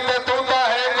دی تے تُردہ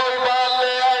ہے کوئی بال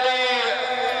لے آڑی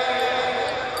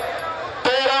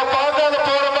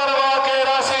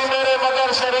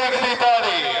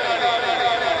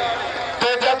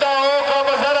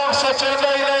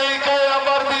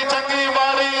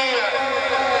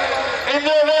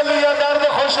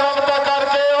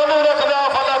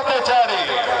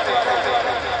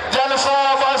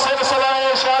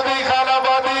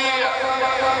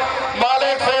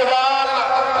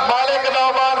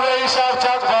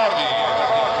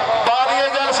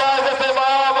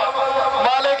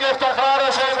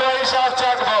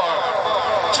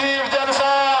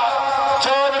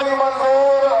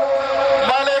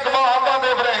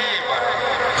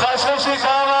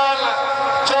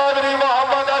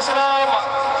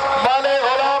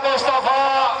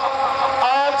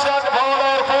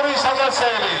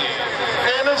سیلی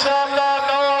انشاءاللہ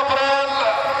 9 اپریل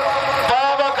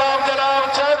بابا کام جناب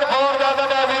چک بھور دادا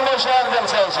دادی مشاہد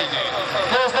جلسہ اسی جی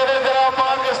جس دن جناب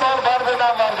پاکستان بھر دے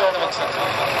نام بار جوڑ مقصد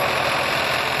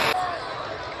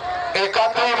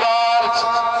 31 مارچ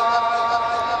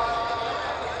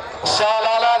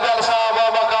سالانہ جلسہ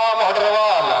بابا کام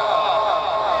ہڈروال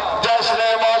جشن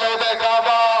مولود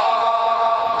کعبہ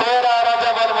 13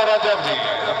 رجب المرجب جی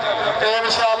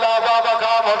انشاءاللہ بابا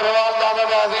کام ہڈروال دادا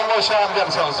دادی مشاہد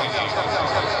جلسہ اسی جی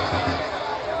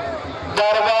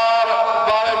دربار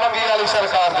بابے مگی علی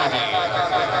سرکار دے جی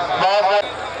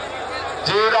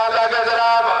جی اللہ کے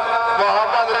جناب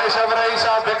محمد ریشم رئیس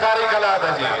صاحب بھکاری کلان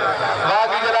ہے جی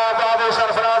باقی جناب بابو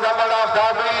سرفراز احمد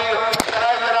آفتابی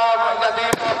کرائی جناب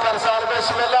ندیم اختر سال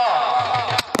بسم اللہ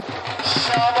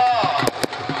شابہ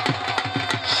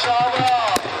شابہ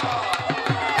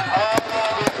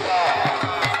آباد اللہ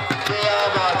کیا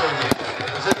بات ہے جی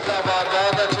زندہ بات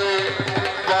بہت اچھے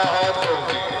بہت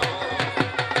ہوگی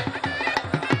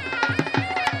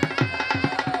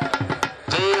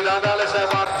جی دادا علیہ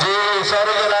صاحب جی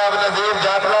سوری جناب نظیر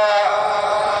جاٹلا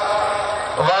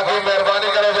واقعی مہربانی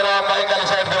کرو جناب مائک علی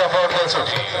سائڈ کی رپورٹ دے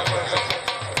سکتی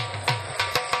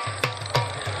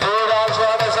جی رام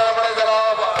سوانے سامنے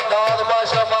جناب داد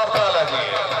بادشاہ مارتا لگی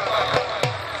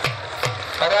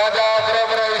راجہ اکرم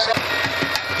رئیس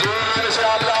جی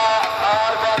انشاءاللہ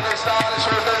آر پاکستان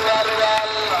شوٹنگ والی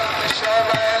وال شو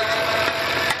میچ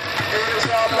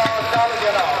انشاءاللہ کل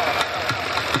جناب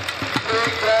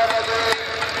 1 بجے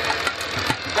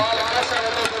بال کسر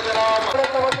ہوتے جناب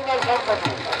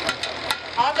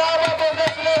آدھاروں کو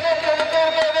دیکھنے میں چلتے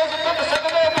ہوئے تم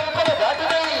سکنے بالکل گھٹ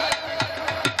نہیں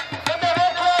کندے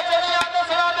ویکھو چلی آنے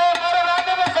سرانے میرے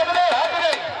رانے میں سکنے ہٹ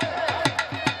نہیں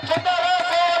چندہ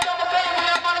راسے تم کئی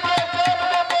دیا من کے چیپ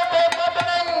میں پوٹے پت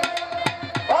نہیں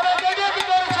اور جگہ کی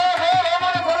کوئی شاہ ہے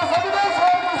ہمارے گھر سکنے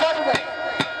سوئی سٹ نہیں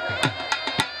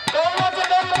دونوں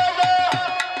چندہ مجھا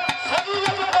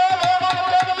سجیت کول ہمارے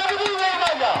پرد لگنی نہیں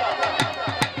مجھا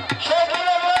شیخی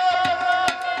اللہ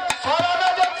سالانہ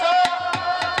جلسہ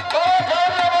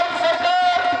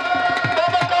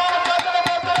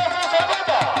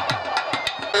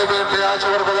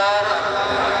شکر گزار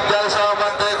جلسہ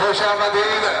مندے خوش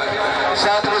آمدید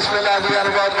ساتھ بسم اللہ جی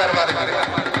بہت مہربانی کریں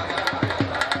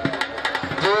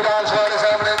جی ڈانس والے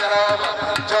سامنے جناب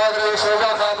چودھری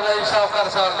شوبہ خان رئیس صاحب کر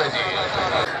سال جی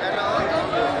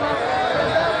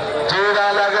جی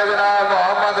ڈالا کے جناب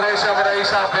محمد ریشم رئیس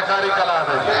صاحب بھکاری کلان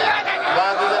جی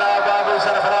باقی جناب بابو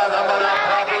سرفراز احمد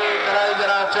آفتابی کرائی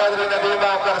جناب چودھری ندیم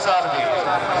کر سال جی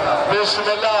بسم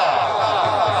اللہ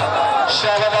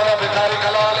شاہبہ بابا بھکاری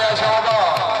کلان یا شاہبہ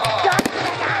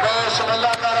بسم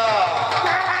اللہ کرا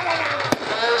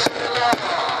بسم اللہ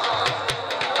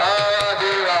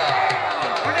آجیوہ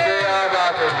کیا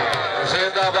بات ہے جی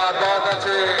زندہ بات بہت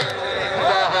اچھے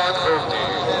بہت خوب جی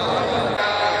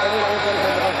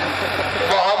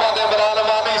محمد عمران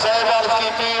مانی صاحب عرض کی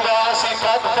تھی واسی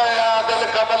خط پیا دل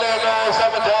کملے نو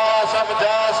سمجھا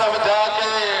سمجھا سمجھا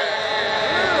کے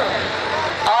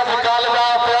آج کل دا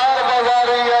پیار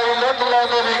بازاری آئی لٹ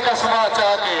لینے بھی قسمہ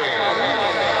چاہ کے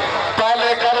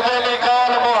پہلے کردے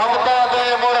نکال محمدہ دے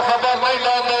مڑ خبر نہیں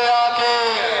لینے آکے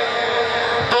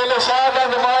دل شاد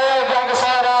ازمائے جنگ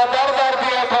سارا در در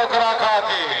دیا ٹھوکرا کھا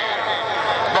کے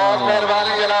بہت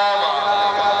مہربانی جناب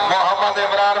محمد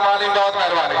عمران مانی بہت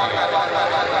مہربانی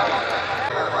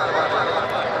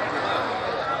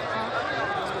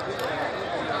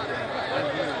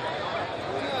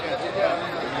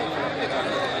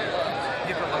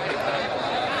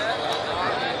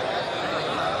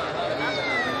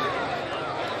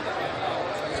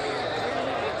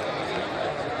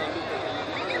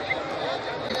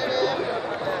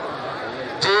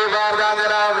باردان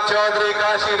جناب چودھری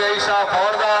کاشی رئیس صاحب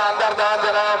ہوردہ اندر دان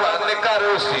جناب نکا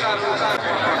روسی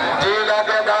جی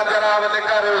لاکے دان جناب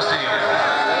نکا روسی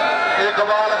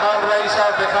اقبال خان رئیس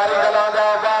صاحب بھکاری کلان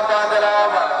دا باردان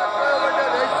جناب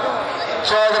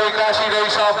چودھری کاشی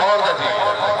رئیس صاحب ہوردہ جی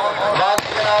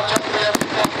باقی جناب چودھری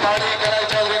پاڑی کرائی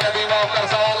چودھری ندیم آفکر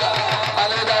سال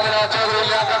علی دان جناب چودھری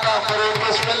لیاقت فرید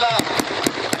بسم اللہ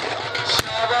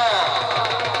شابہ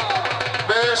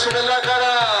بسم اللہ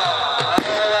کرا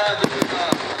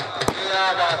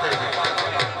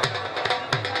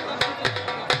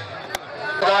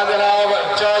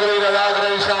جناب چودھری رضاق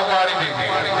رئیس صاحب ماری دی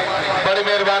بڑی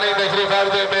مہربانی تشریف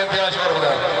آفتے میں انتہا شکر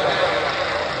خدا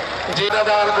جی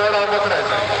ندان گوڑا مطرح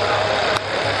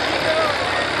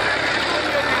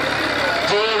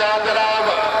جی رام جناب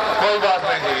کوئی بات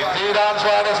نہیں جی رام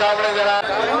سوانے سامنے جناب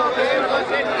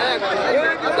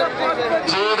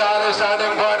جی رام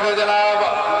اسٹارٹنگ پوائنٹ میں جناب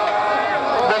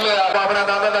بولے آپ اپنا نام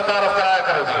تعارف کرایا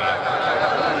کرو جی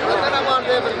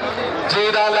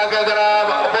جی دان لگے جناب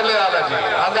بلے آلہ جی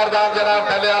اندر دان جناب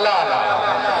ڈھلے آلہ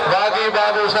باقی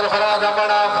بابو سرفراز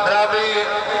امن آف درابی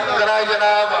کرائی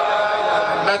جناب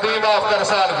ندیم آف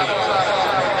کرسال بھی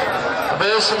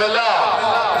بسم اللہ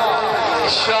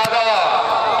شادہ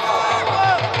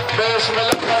بسم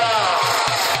اللہ کرا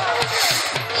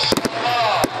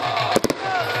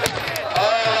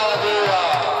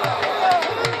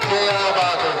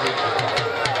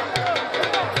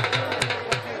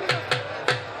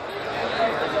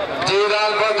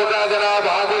جناب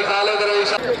حاجی خالد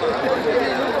رئیس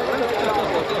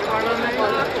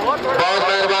بہت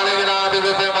مہربانی جناب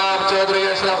عزت امام چودھری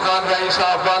اشرف خان رئیس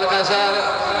صاحب بالکا سر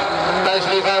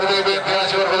تشریف آوردی بے انتہا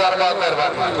شکرگزار بہت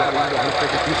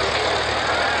مہربانی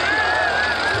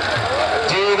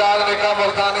جی دال نکاح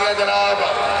ملتانیہ جناب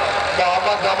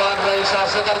محمد زمان رئیس صاحب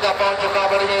صدر کا پہنچ چکا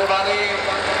بڑی مہربانی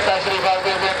تشریف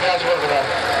آوردی بے انتہا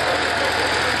شکرگزار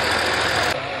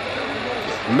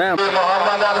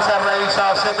محمد انصر رئیس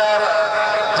صاحب صدر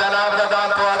جناب ددان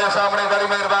تمہارے سامنے بڑی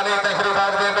مہربانی تشریف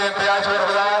آوردی بے انتہا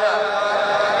شکرگزار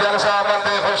جلسہ آمد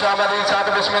خوش آمدید ساتھ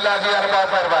بسم اللہ جی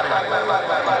بہت مہربانی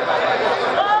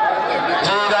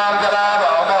جی رام جناب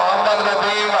محمد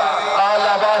ندیم آل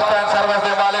عباس پین سروس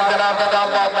دے مالک جناب ددان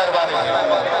بہت مہربانی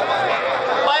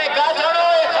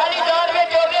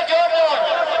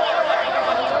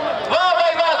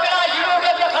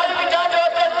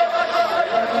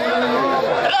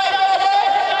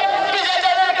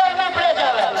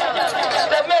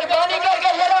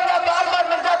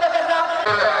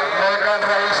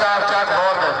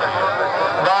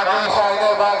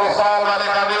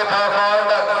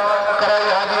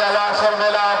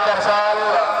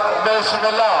بسم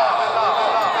اللہ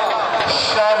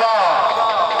شابہ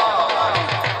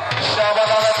شابہ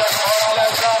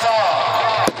شابہ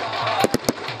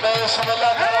بسم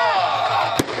اللہ کرا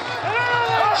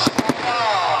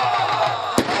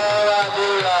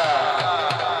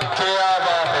کیا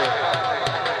بات ہے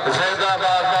زندہ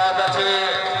باد بات اچھی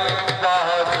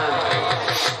بہت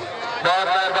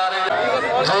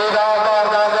مہربانی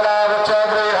جناب جناب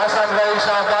چودھری حسن رئیس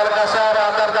صاحب بالکا سر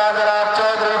اندردان جناب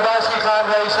چودھری باسی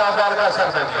خان رئیس صاحب بالکا سر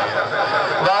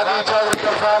باقی چودھری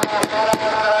کرفان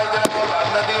کرائی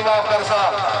جناب ندیم آف کرسا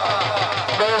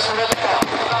بسم اللہ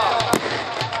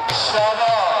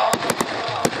شابہ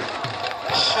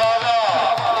شابہ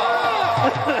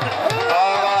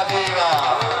آوازیگا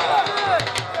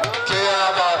کیا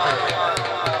بات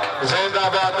ہے زندہ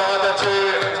باد بہت اچھی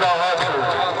بہت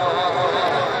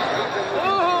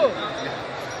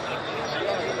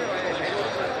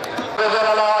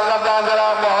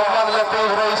جناب محمد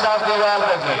لطیف رئیس صاحب دیوال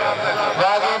بجی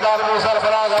باقی بابو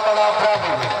سرفراز امن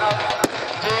افرادی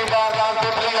جی باردان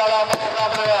پتلی علا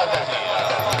مقام رواد بجی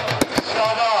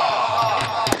شابہ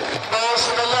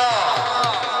بسم اللہ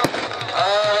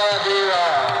آرادیوہ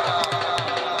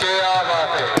کیا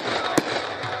بات ہے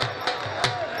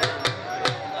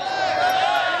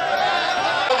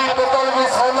بطل بھی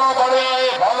سونا بڑے آئے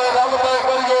بھالے رب پہ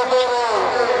کریے دورو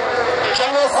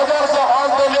چلے سجر سے حال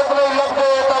دے لکنے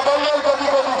لگتے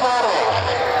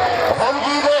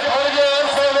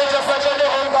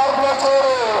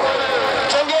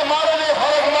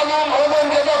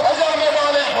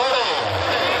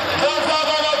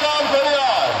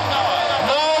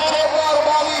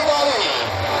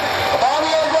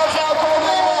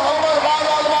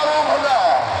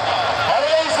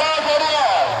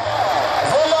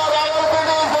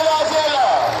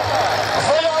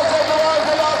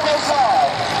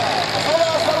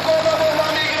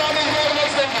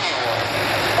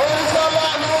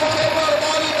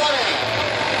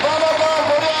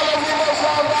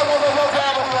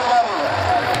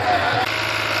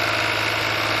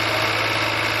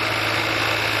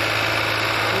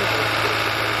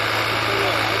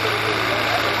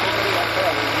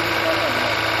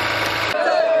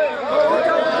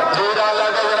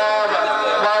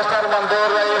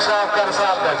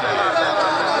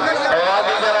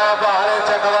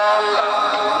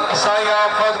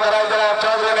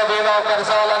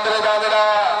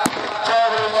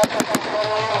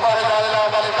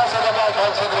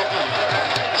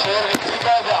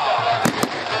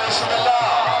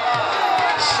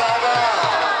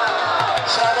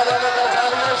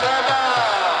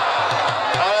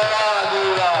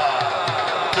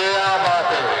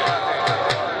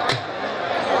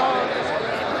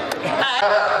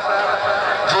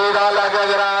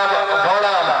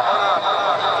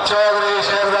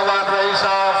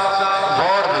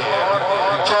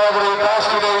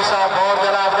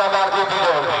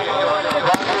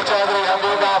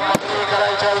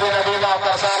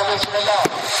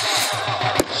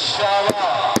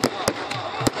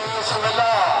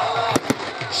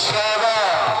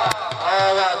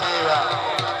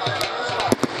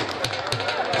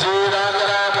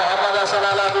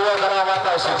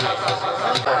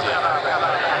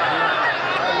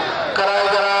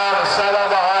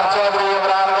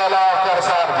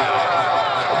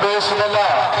دی بسم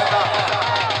اللہ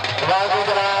واقعی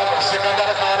جناب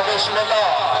سکندر خان بسم اللہ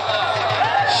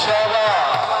شابہ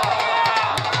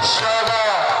شابہ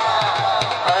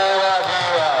آیا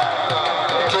دیوا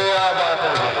کیا بات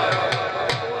ہے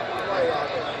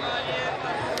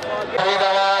امید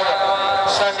آواز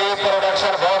سنگیت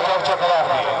پروڈکشن بہت بہت چکوار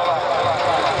دی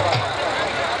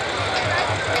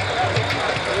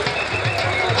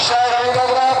شاید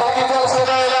نگرہ بکی جلسے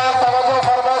میں اعلان توجہ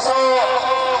فرماسو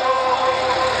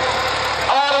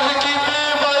عرض کی بھی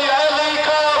بھائی علی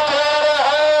کا پیار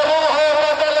ہے روح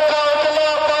بدل کا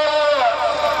اطلاع پر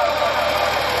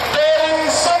تیری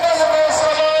سمجھ میں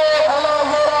سمائے بھلا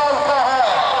یہ راستہ ہے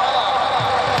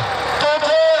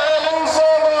تجھے علی سے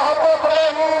محبت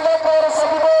نہیں نہ کر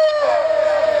سکتے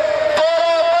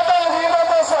تیرا بدل ہی نہ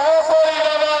بس ہے کوئی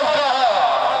نواز کا ہے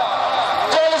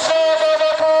جلسے میں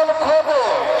مکان کھودے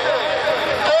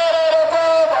تیرا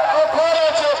رکاب اٹھارہ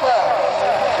چوپا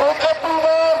اکٹی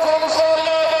بار سے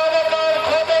انشاءاللہ مکان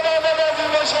کھودے گا نوازی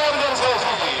مشہور جلسے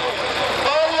کی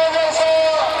پہلے جلسہ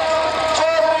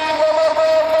چودری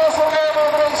نمبردار ناصر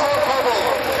مدرن سے کھودے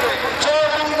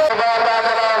چودری نمبردار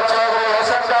جناب چودری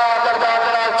حسن کا اندر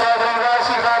جناب چودری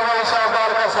راشی خان میں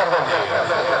شاہدار کا سردی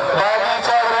باقی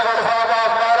چودری دفعہ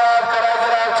باپ مہاراج کرائی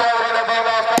جناب چودری ندیم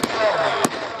آپ کا سردی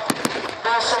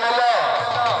بسم اللہ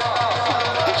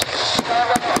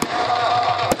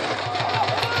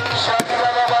شاہدہ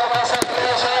نمبر کا سردی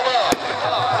شاہدہ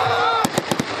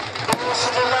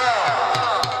بسم اللہ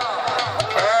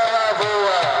اے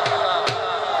بھوا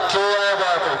کیا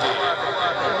بات ہے جی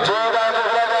جو دانو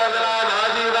لگا جناب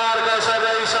حاجی دار کا سر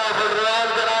رئیس صاحب الروان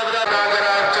جناب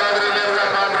جناب چودری مرزا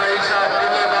خان رئیس صاحب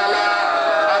قلعے والا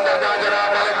اندر جناب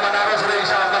ملک منارس رئیس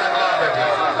صاحب منقوار بیٹھی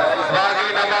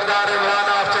باقی نمبردار عمران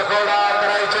آف چکوڑا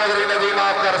کرائی چودری ندیم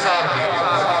آپ کر صاحب کی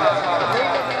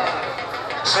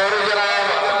سوری جناب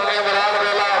عمران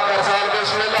بیلا کر صاحب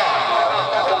بسم اللہ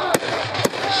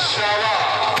شابہ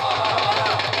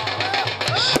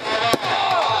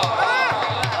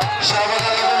شابہ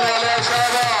نظم والے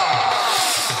شابہ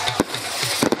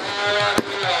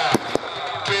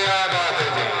کیا بات ہے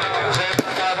جی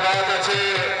زیادہ بات اچھے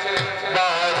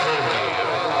باہر ہوگی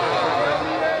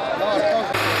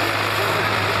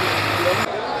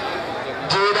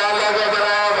جیدہ لگا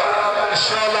جناب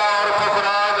شولہ اور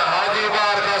فقراد حاجی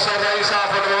بار کا سر رئیس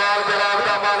صاحب الروان جناب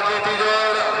کا مال کی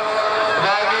تیجور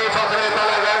باقی فخر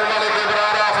طلب ملک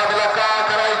ابرارہ فضلکہ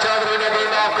کرائی چودری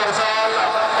ندیم آپ کرسال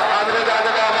اندر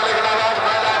جناب ملک نواز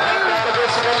پہلا پھر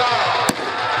بسم اللہ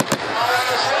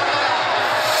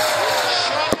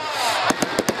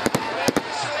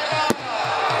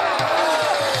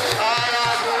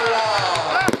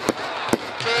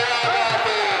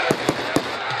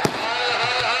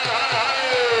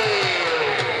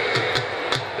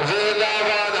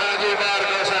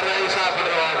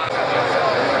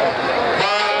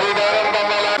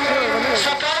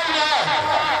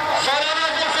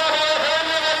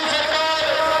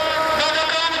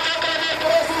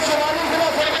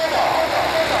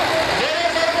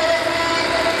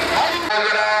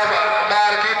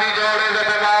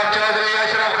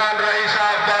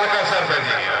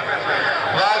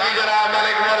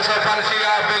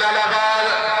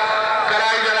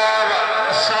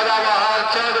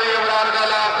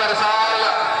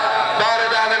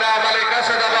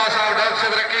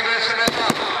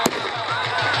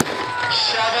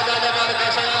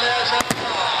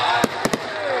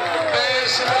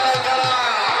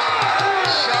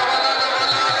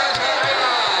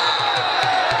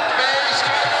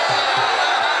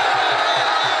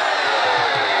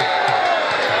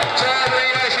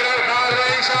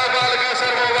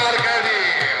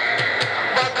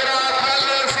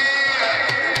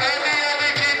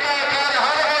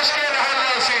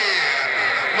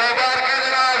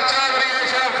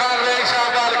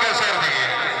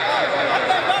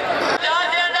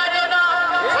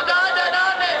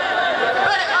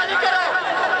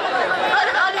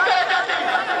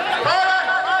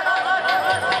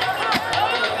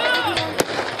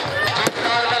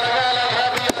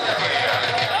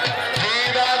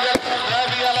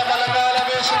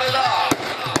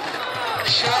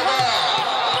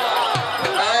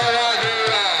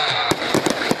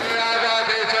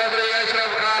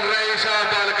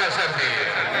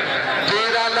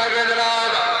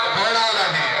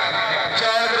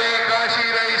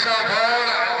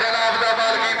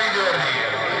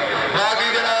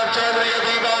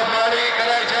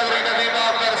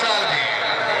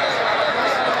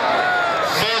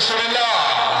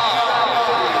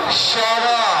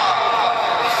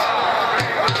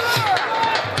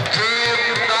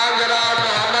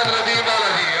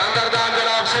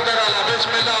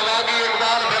بسم اللہ واقعی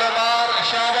اقبال بھرمار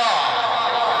شابہ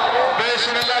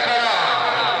بسم اللہ کرا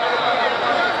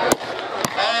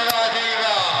آغا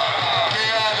دیوا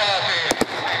کیا بات ہے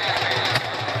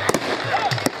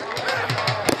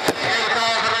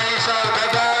گرتاف رئیس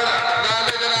القدر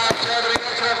نالے جناب چودری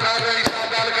اشرف خان رئیس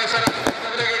دال کے سر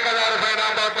صدر کے قدر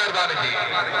فینام بہت مہربانی جی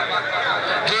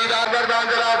جیدار بردان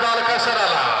جناب دال کا سر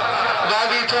اللہ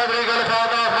غازی چودری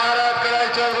گلفاما فارات کرائی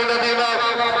چودری ندیمہ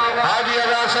حاجی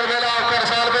اذان سر میلا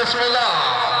کرسال بسم اللہ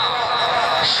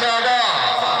شابہ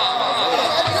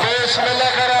بسم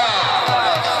اللہ کرا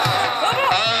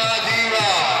آغا دیوا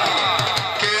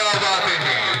کیا باتیں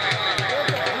ہیں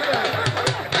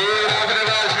دیر اپنے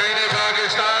بعد شہین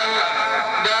پاکستان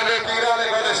جانے پیرا لے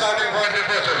گوڑے ساتھ پہنچے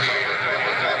پہنچو بھی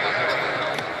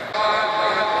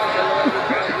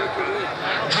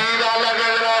جیل اللہ کے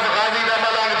جناب غازی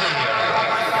نمالان جی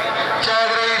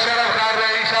چودری شرف خان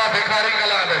رئیسہ بھکاری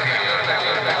کلان جی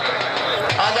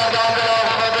اندر دان جناب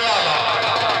خدوالا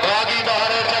غازی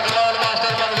باہر چکلال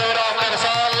ماسٹر منظور آفر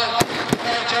سال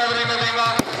چودری ندیمہ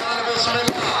بسم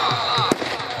اللہ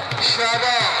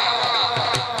شابہ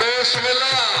بسم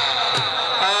اللہ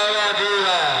آغا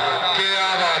دیوا کیا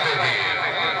باتیں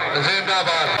تھی زندہ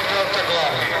باد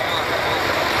چکلال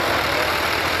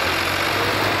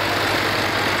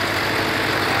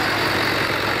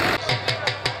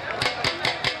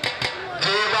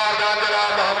جیدار دان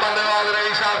جناب محمد نواز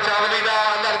رئیس صاحب چاولی دا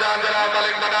اندر دان جناب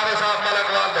ملک مناوے صاحب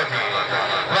ملک والدہ تھی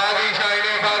باغی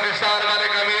شاہین پاکستان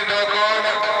ملک امیر ڈوکون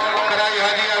کرائی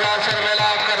حاجی اذان سر میلا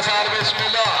کرسال بسم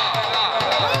اللہ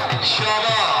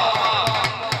شابہ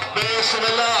بسم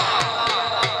اللہ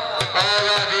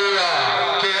آغا دیوا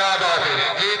کیا بات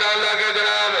ہے جید اللہ کے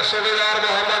جناب صوبیدار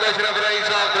محمد اشرف رئیس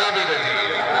صاحب گرامی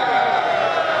رہی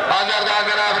اندر دان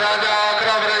جناب راجہ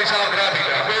اکرم رئیس صاحب گرامی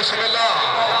رہی بسم اللہ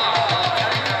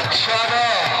شابہ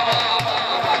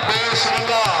بسم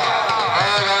اللہ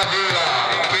آغا دیوا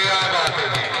کیا بات ہے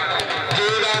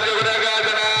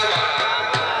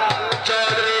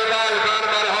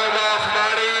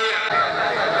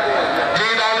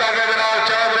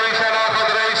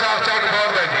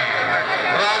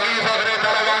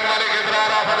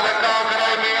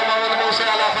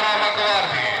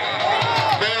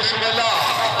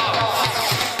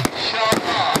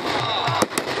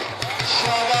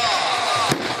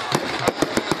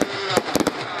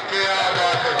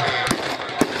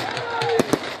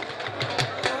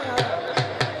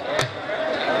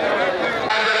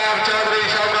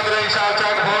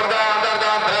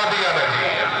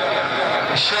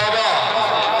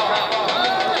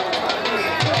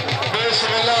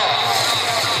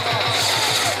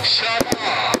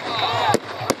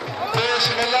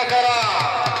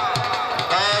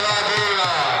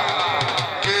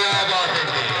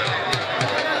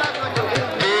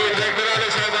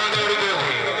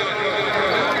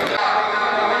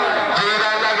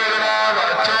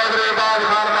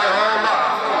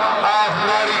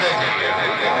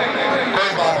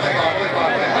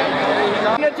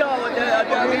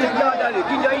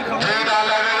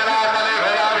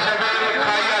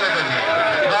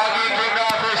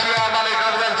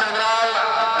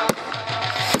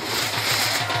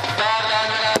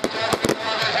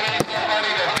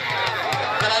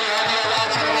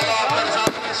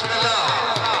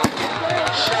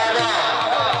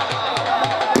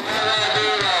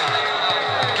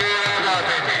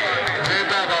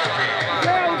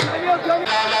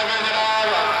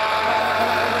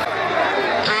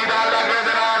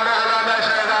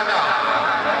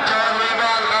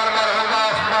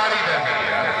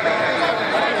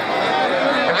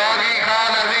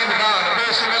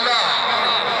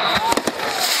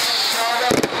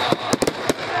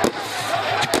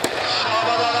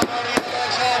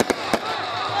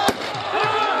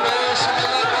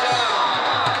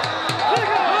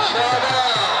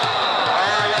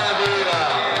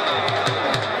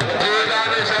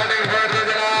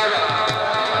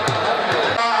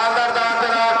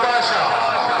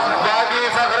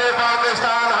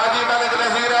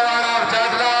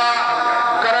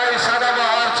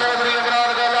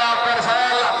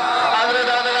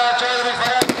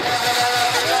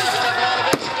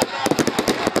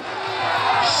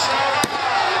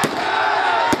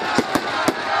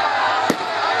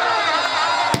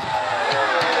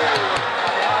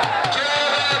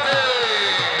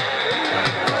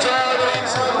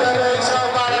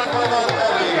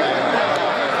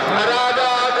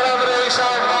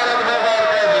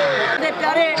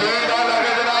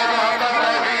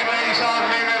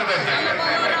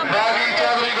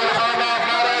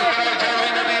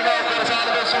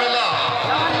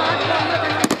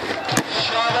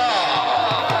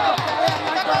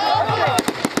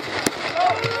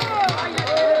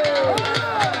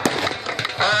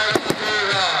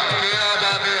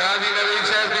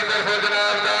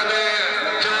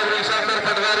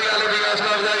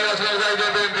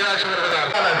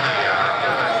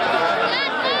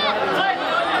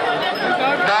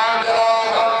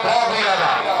بھی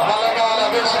آلا ملک آلا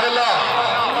بسم اللہ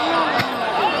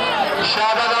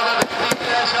شابہ دادا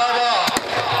دیکھتے ہیں شابہ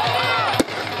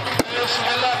بسم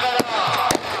اللہ کرا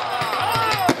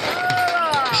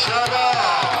شابہ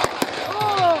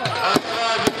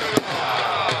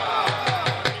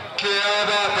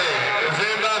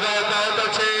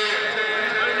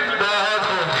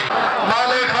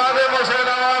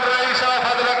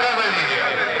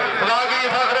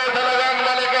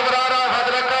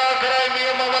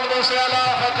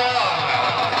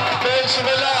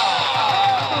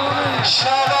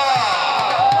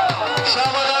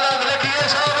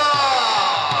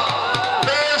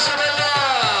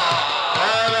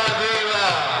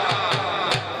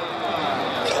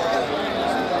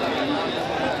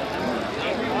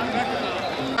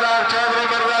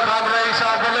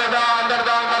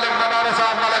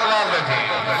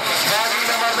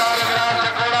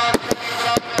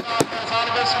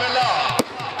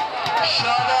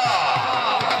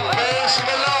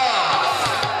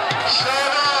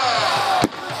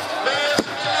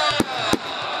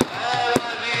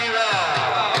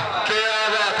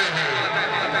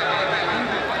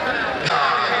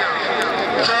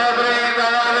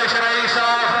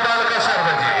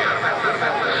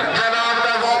جناب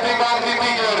دا وہ بھی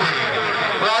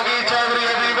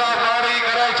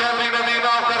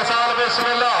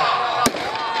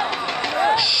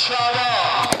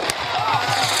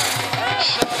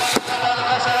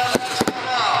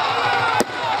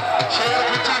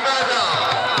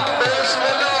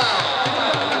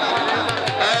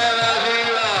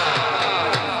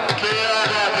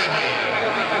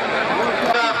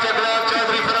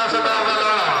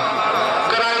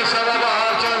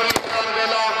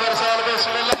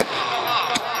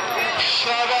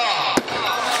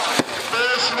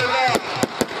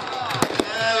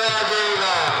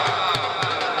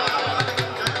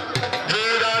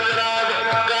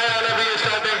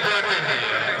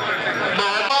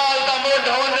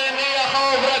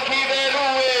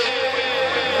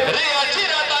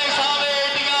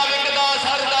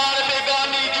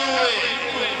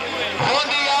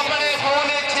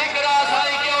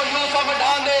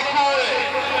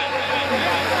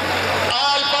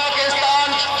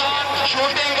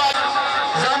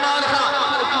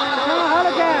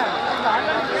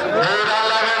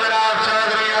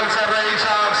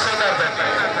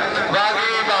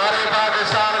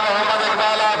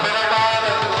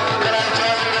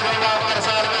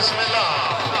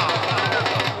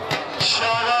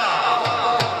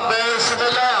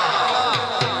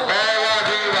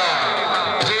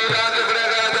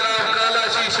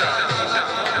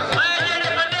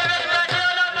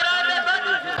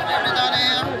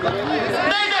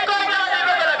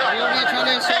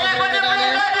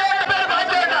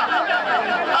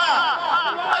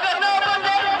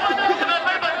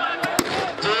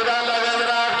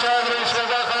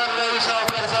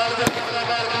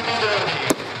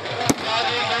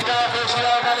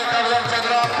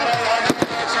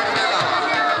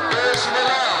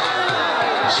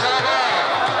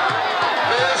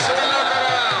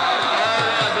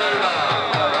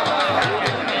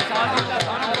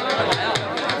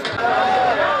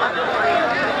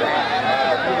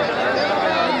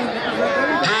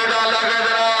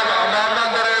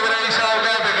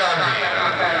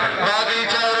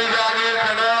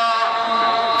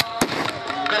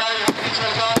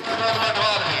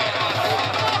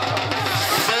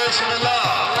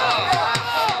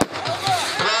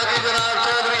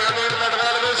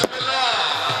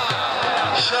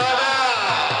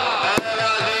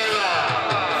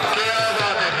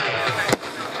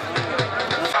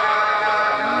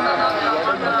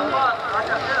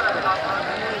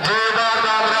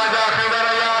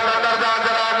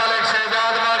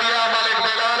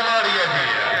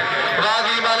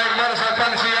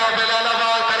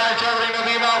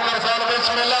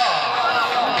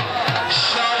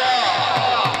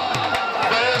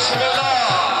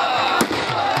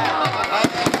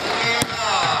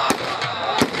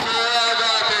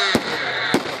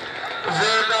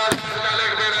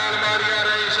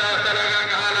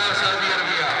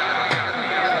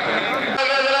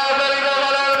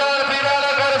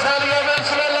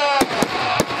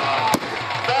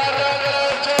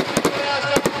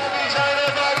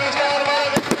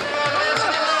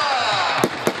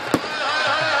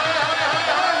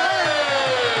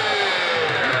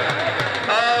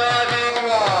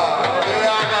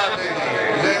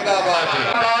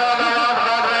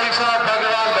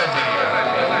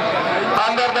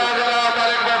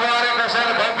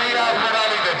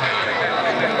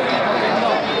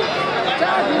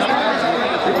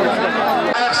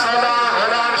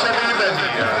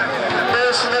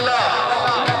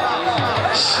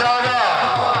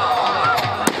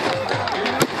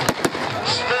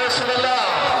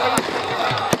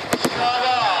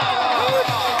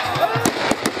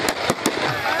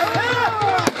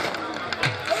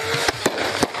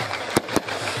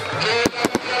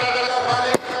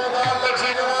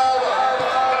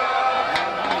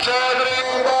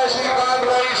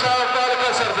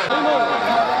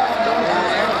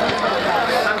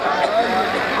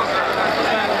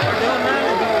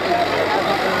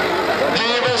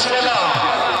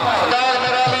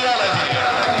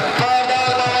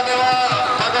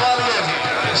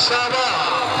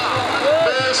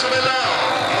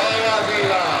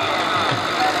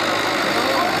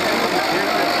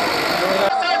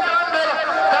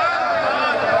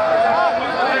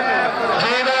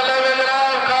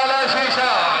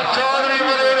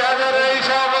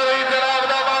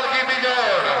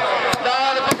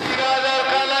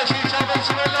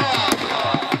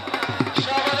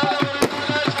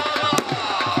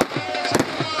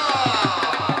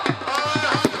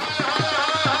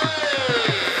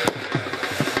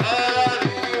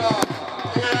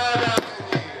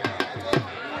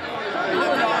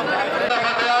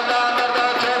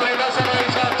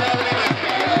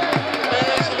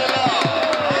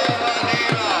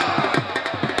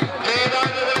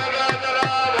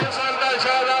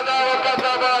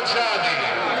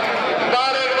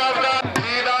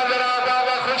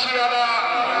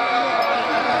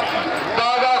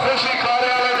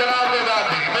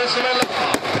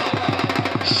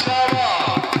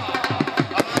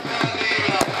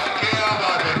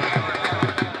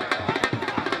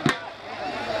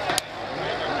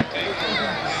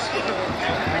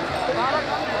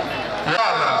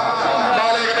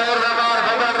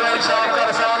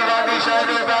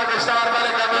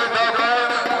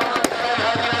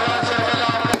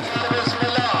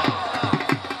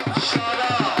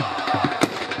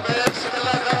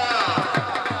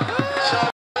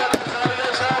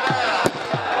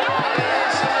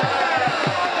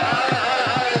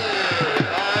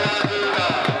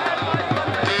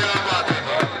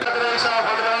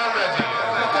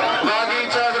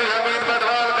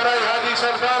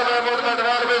सरकार महमूद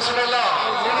मटवाल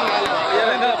बिस्मिल्लाह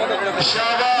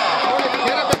शाबाश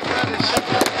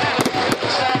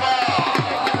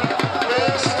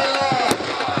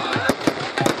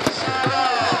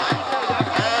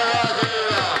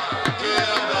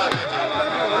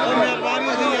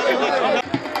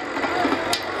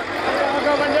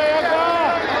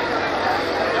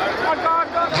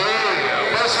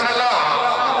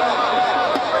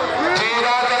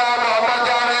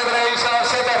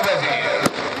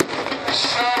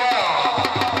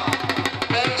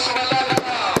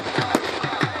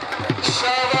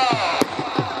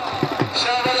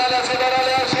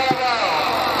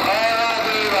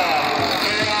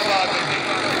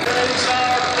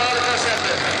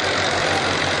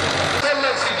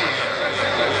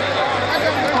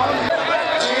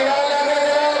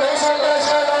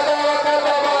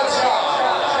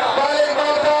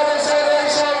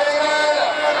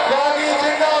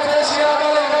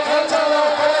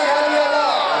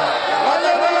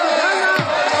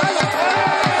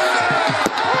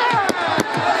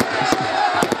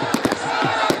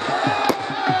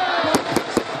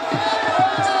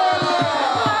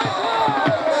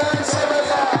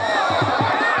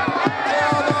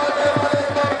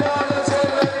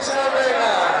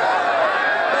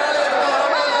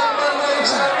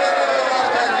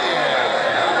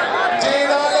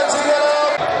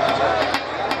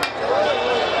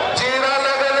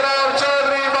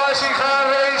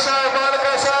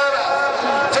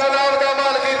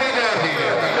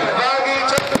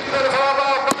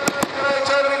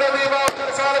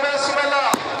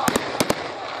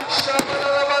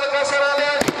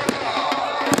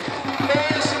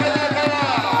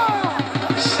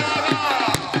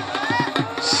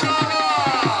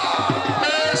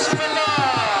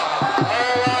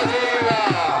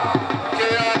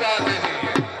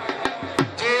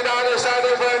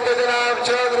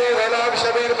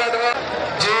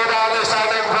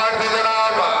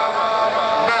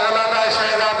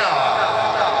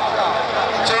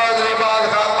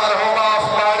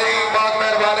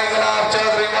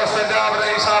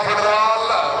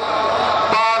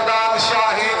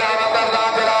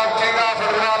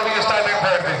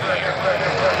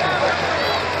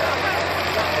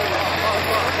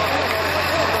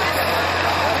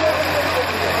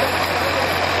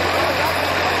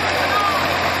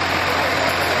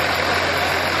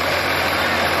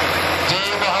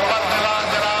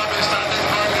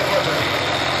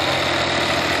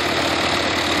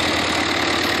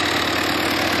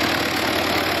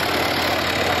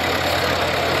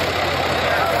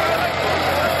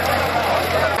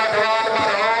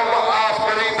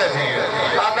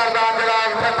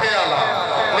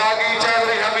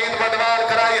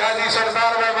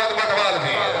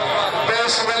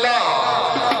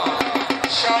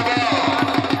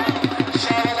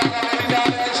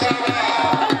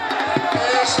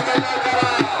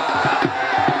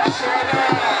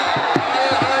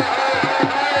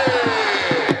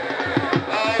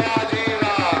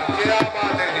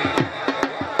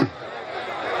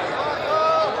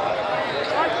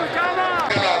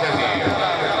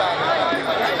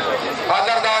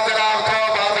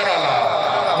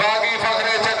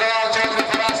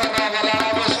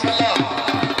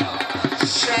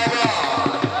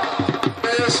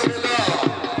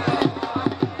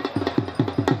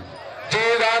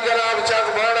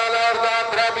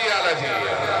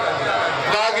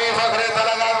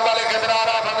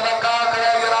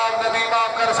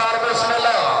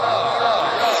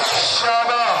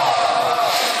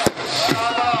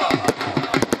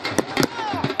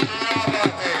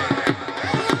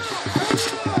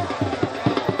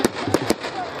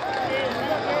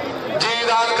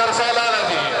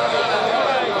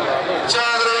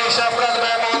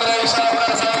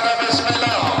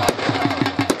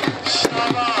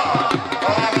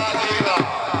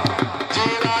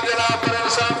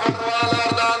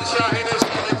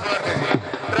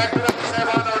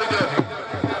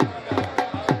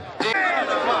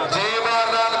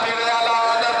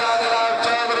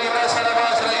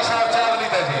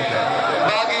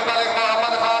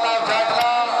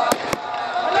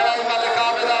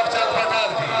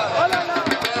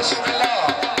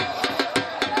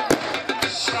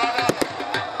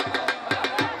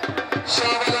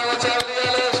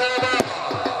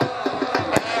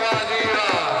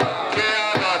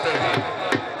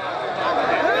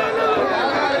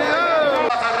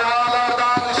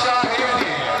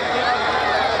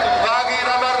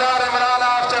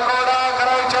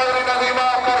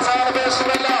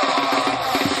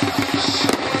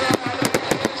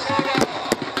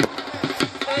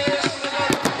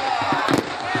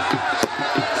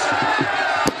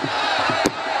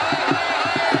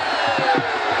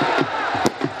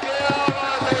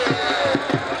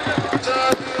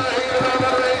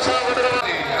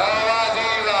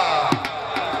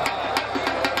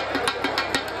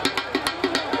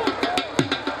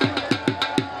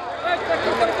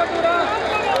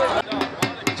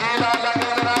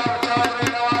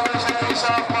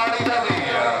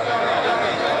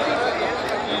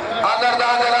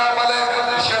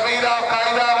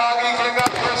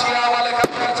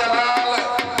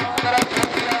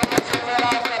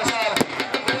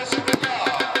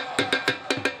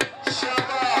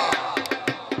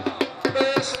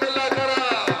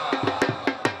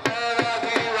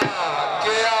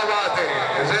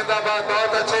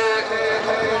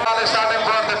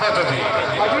जी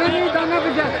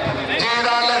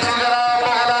جیدان لگی جناب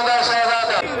مغلادہ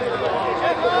شہزادہ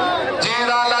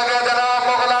جیدان لگے جناب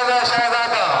مغلادہ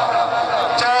شہزادہ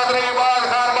چودھری باز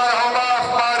خان مرحومہ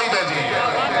پاری دے جی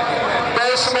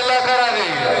بسم اللہ کرا جی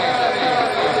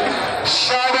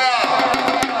شابہ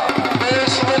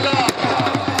بسم اللہ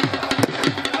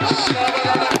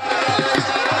شابہ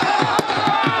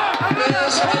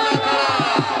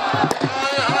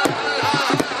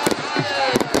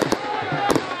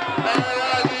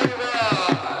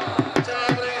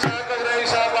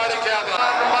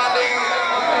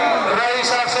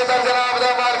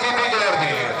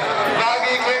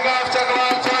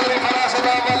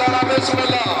بسم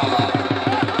اللہ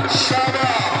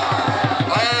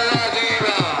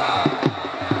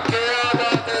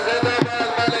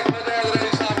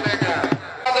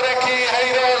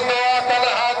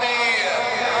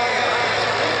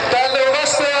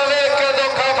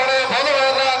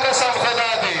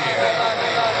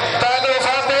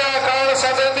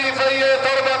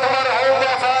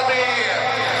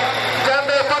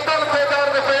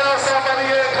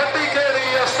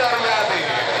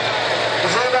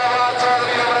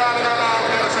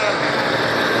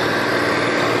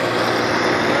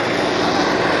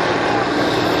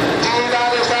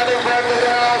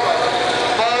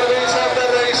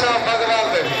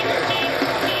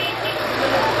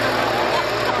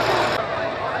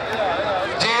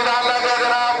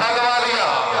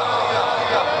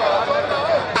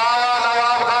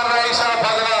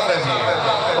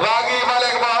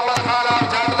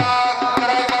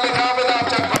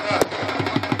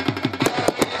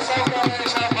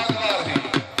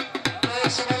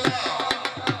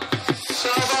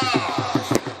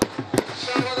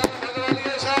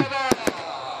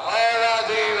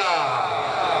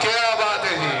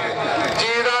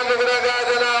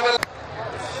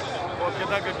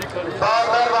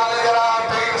باہر والے جناب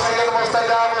پیر سید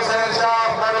مستجاب حسین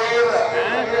شاہ منیر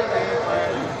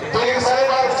پیر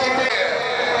صاحب آپ چیتے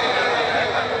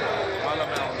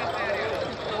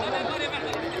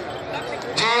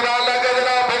جیدان لگے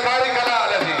جناب بھیکاری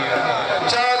کلان جی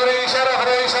چودھری شرف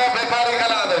رئیسہ بھیکاری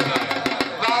کلان جی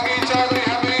باقی چودھری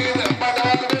حمید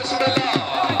پٹوال بسم اللہ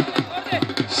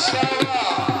شاہ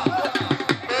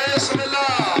بسم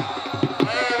اللہ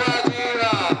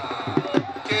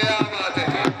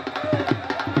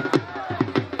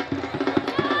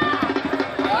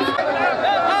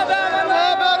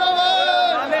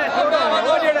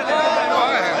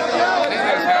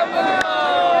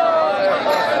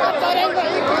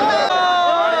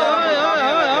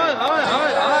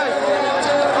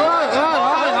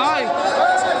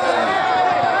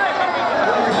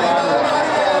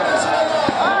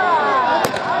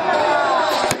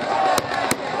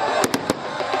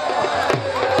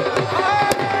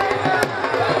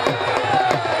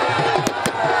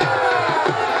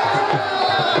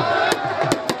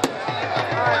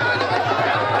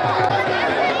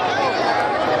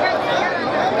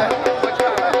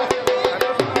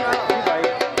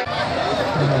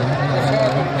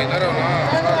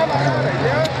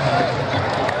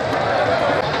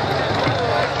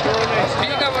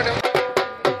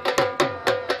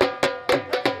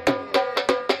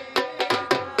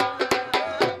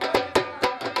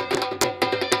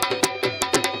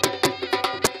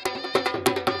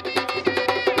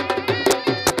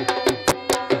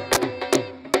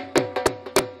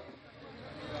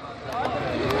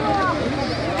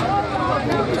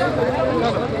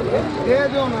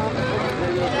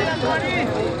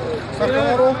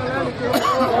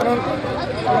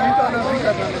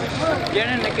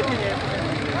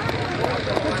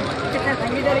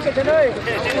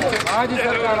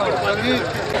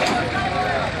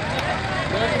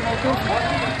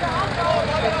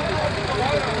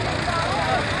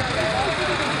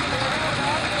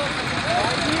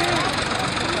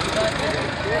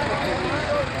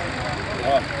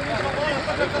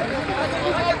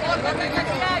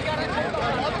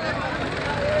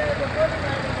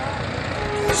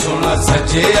سن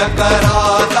سجے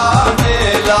کراہ دا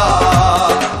میلہ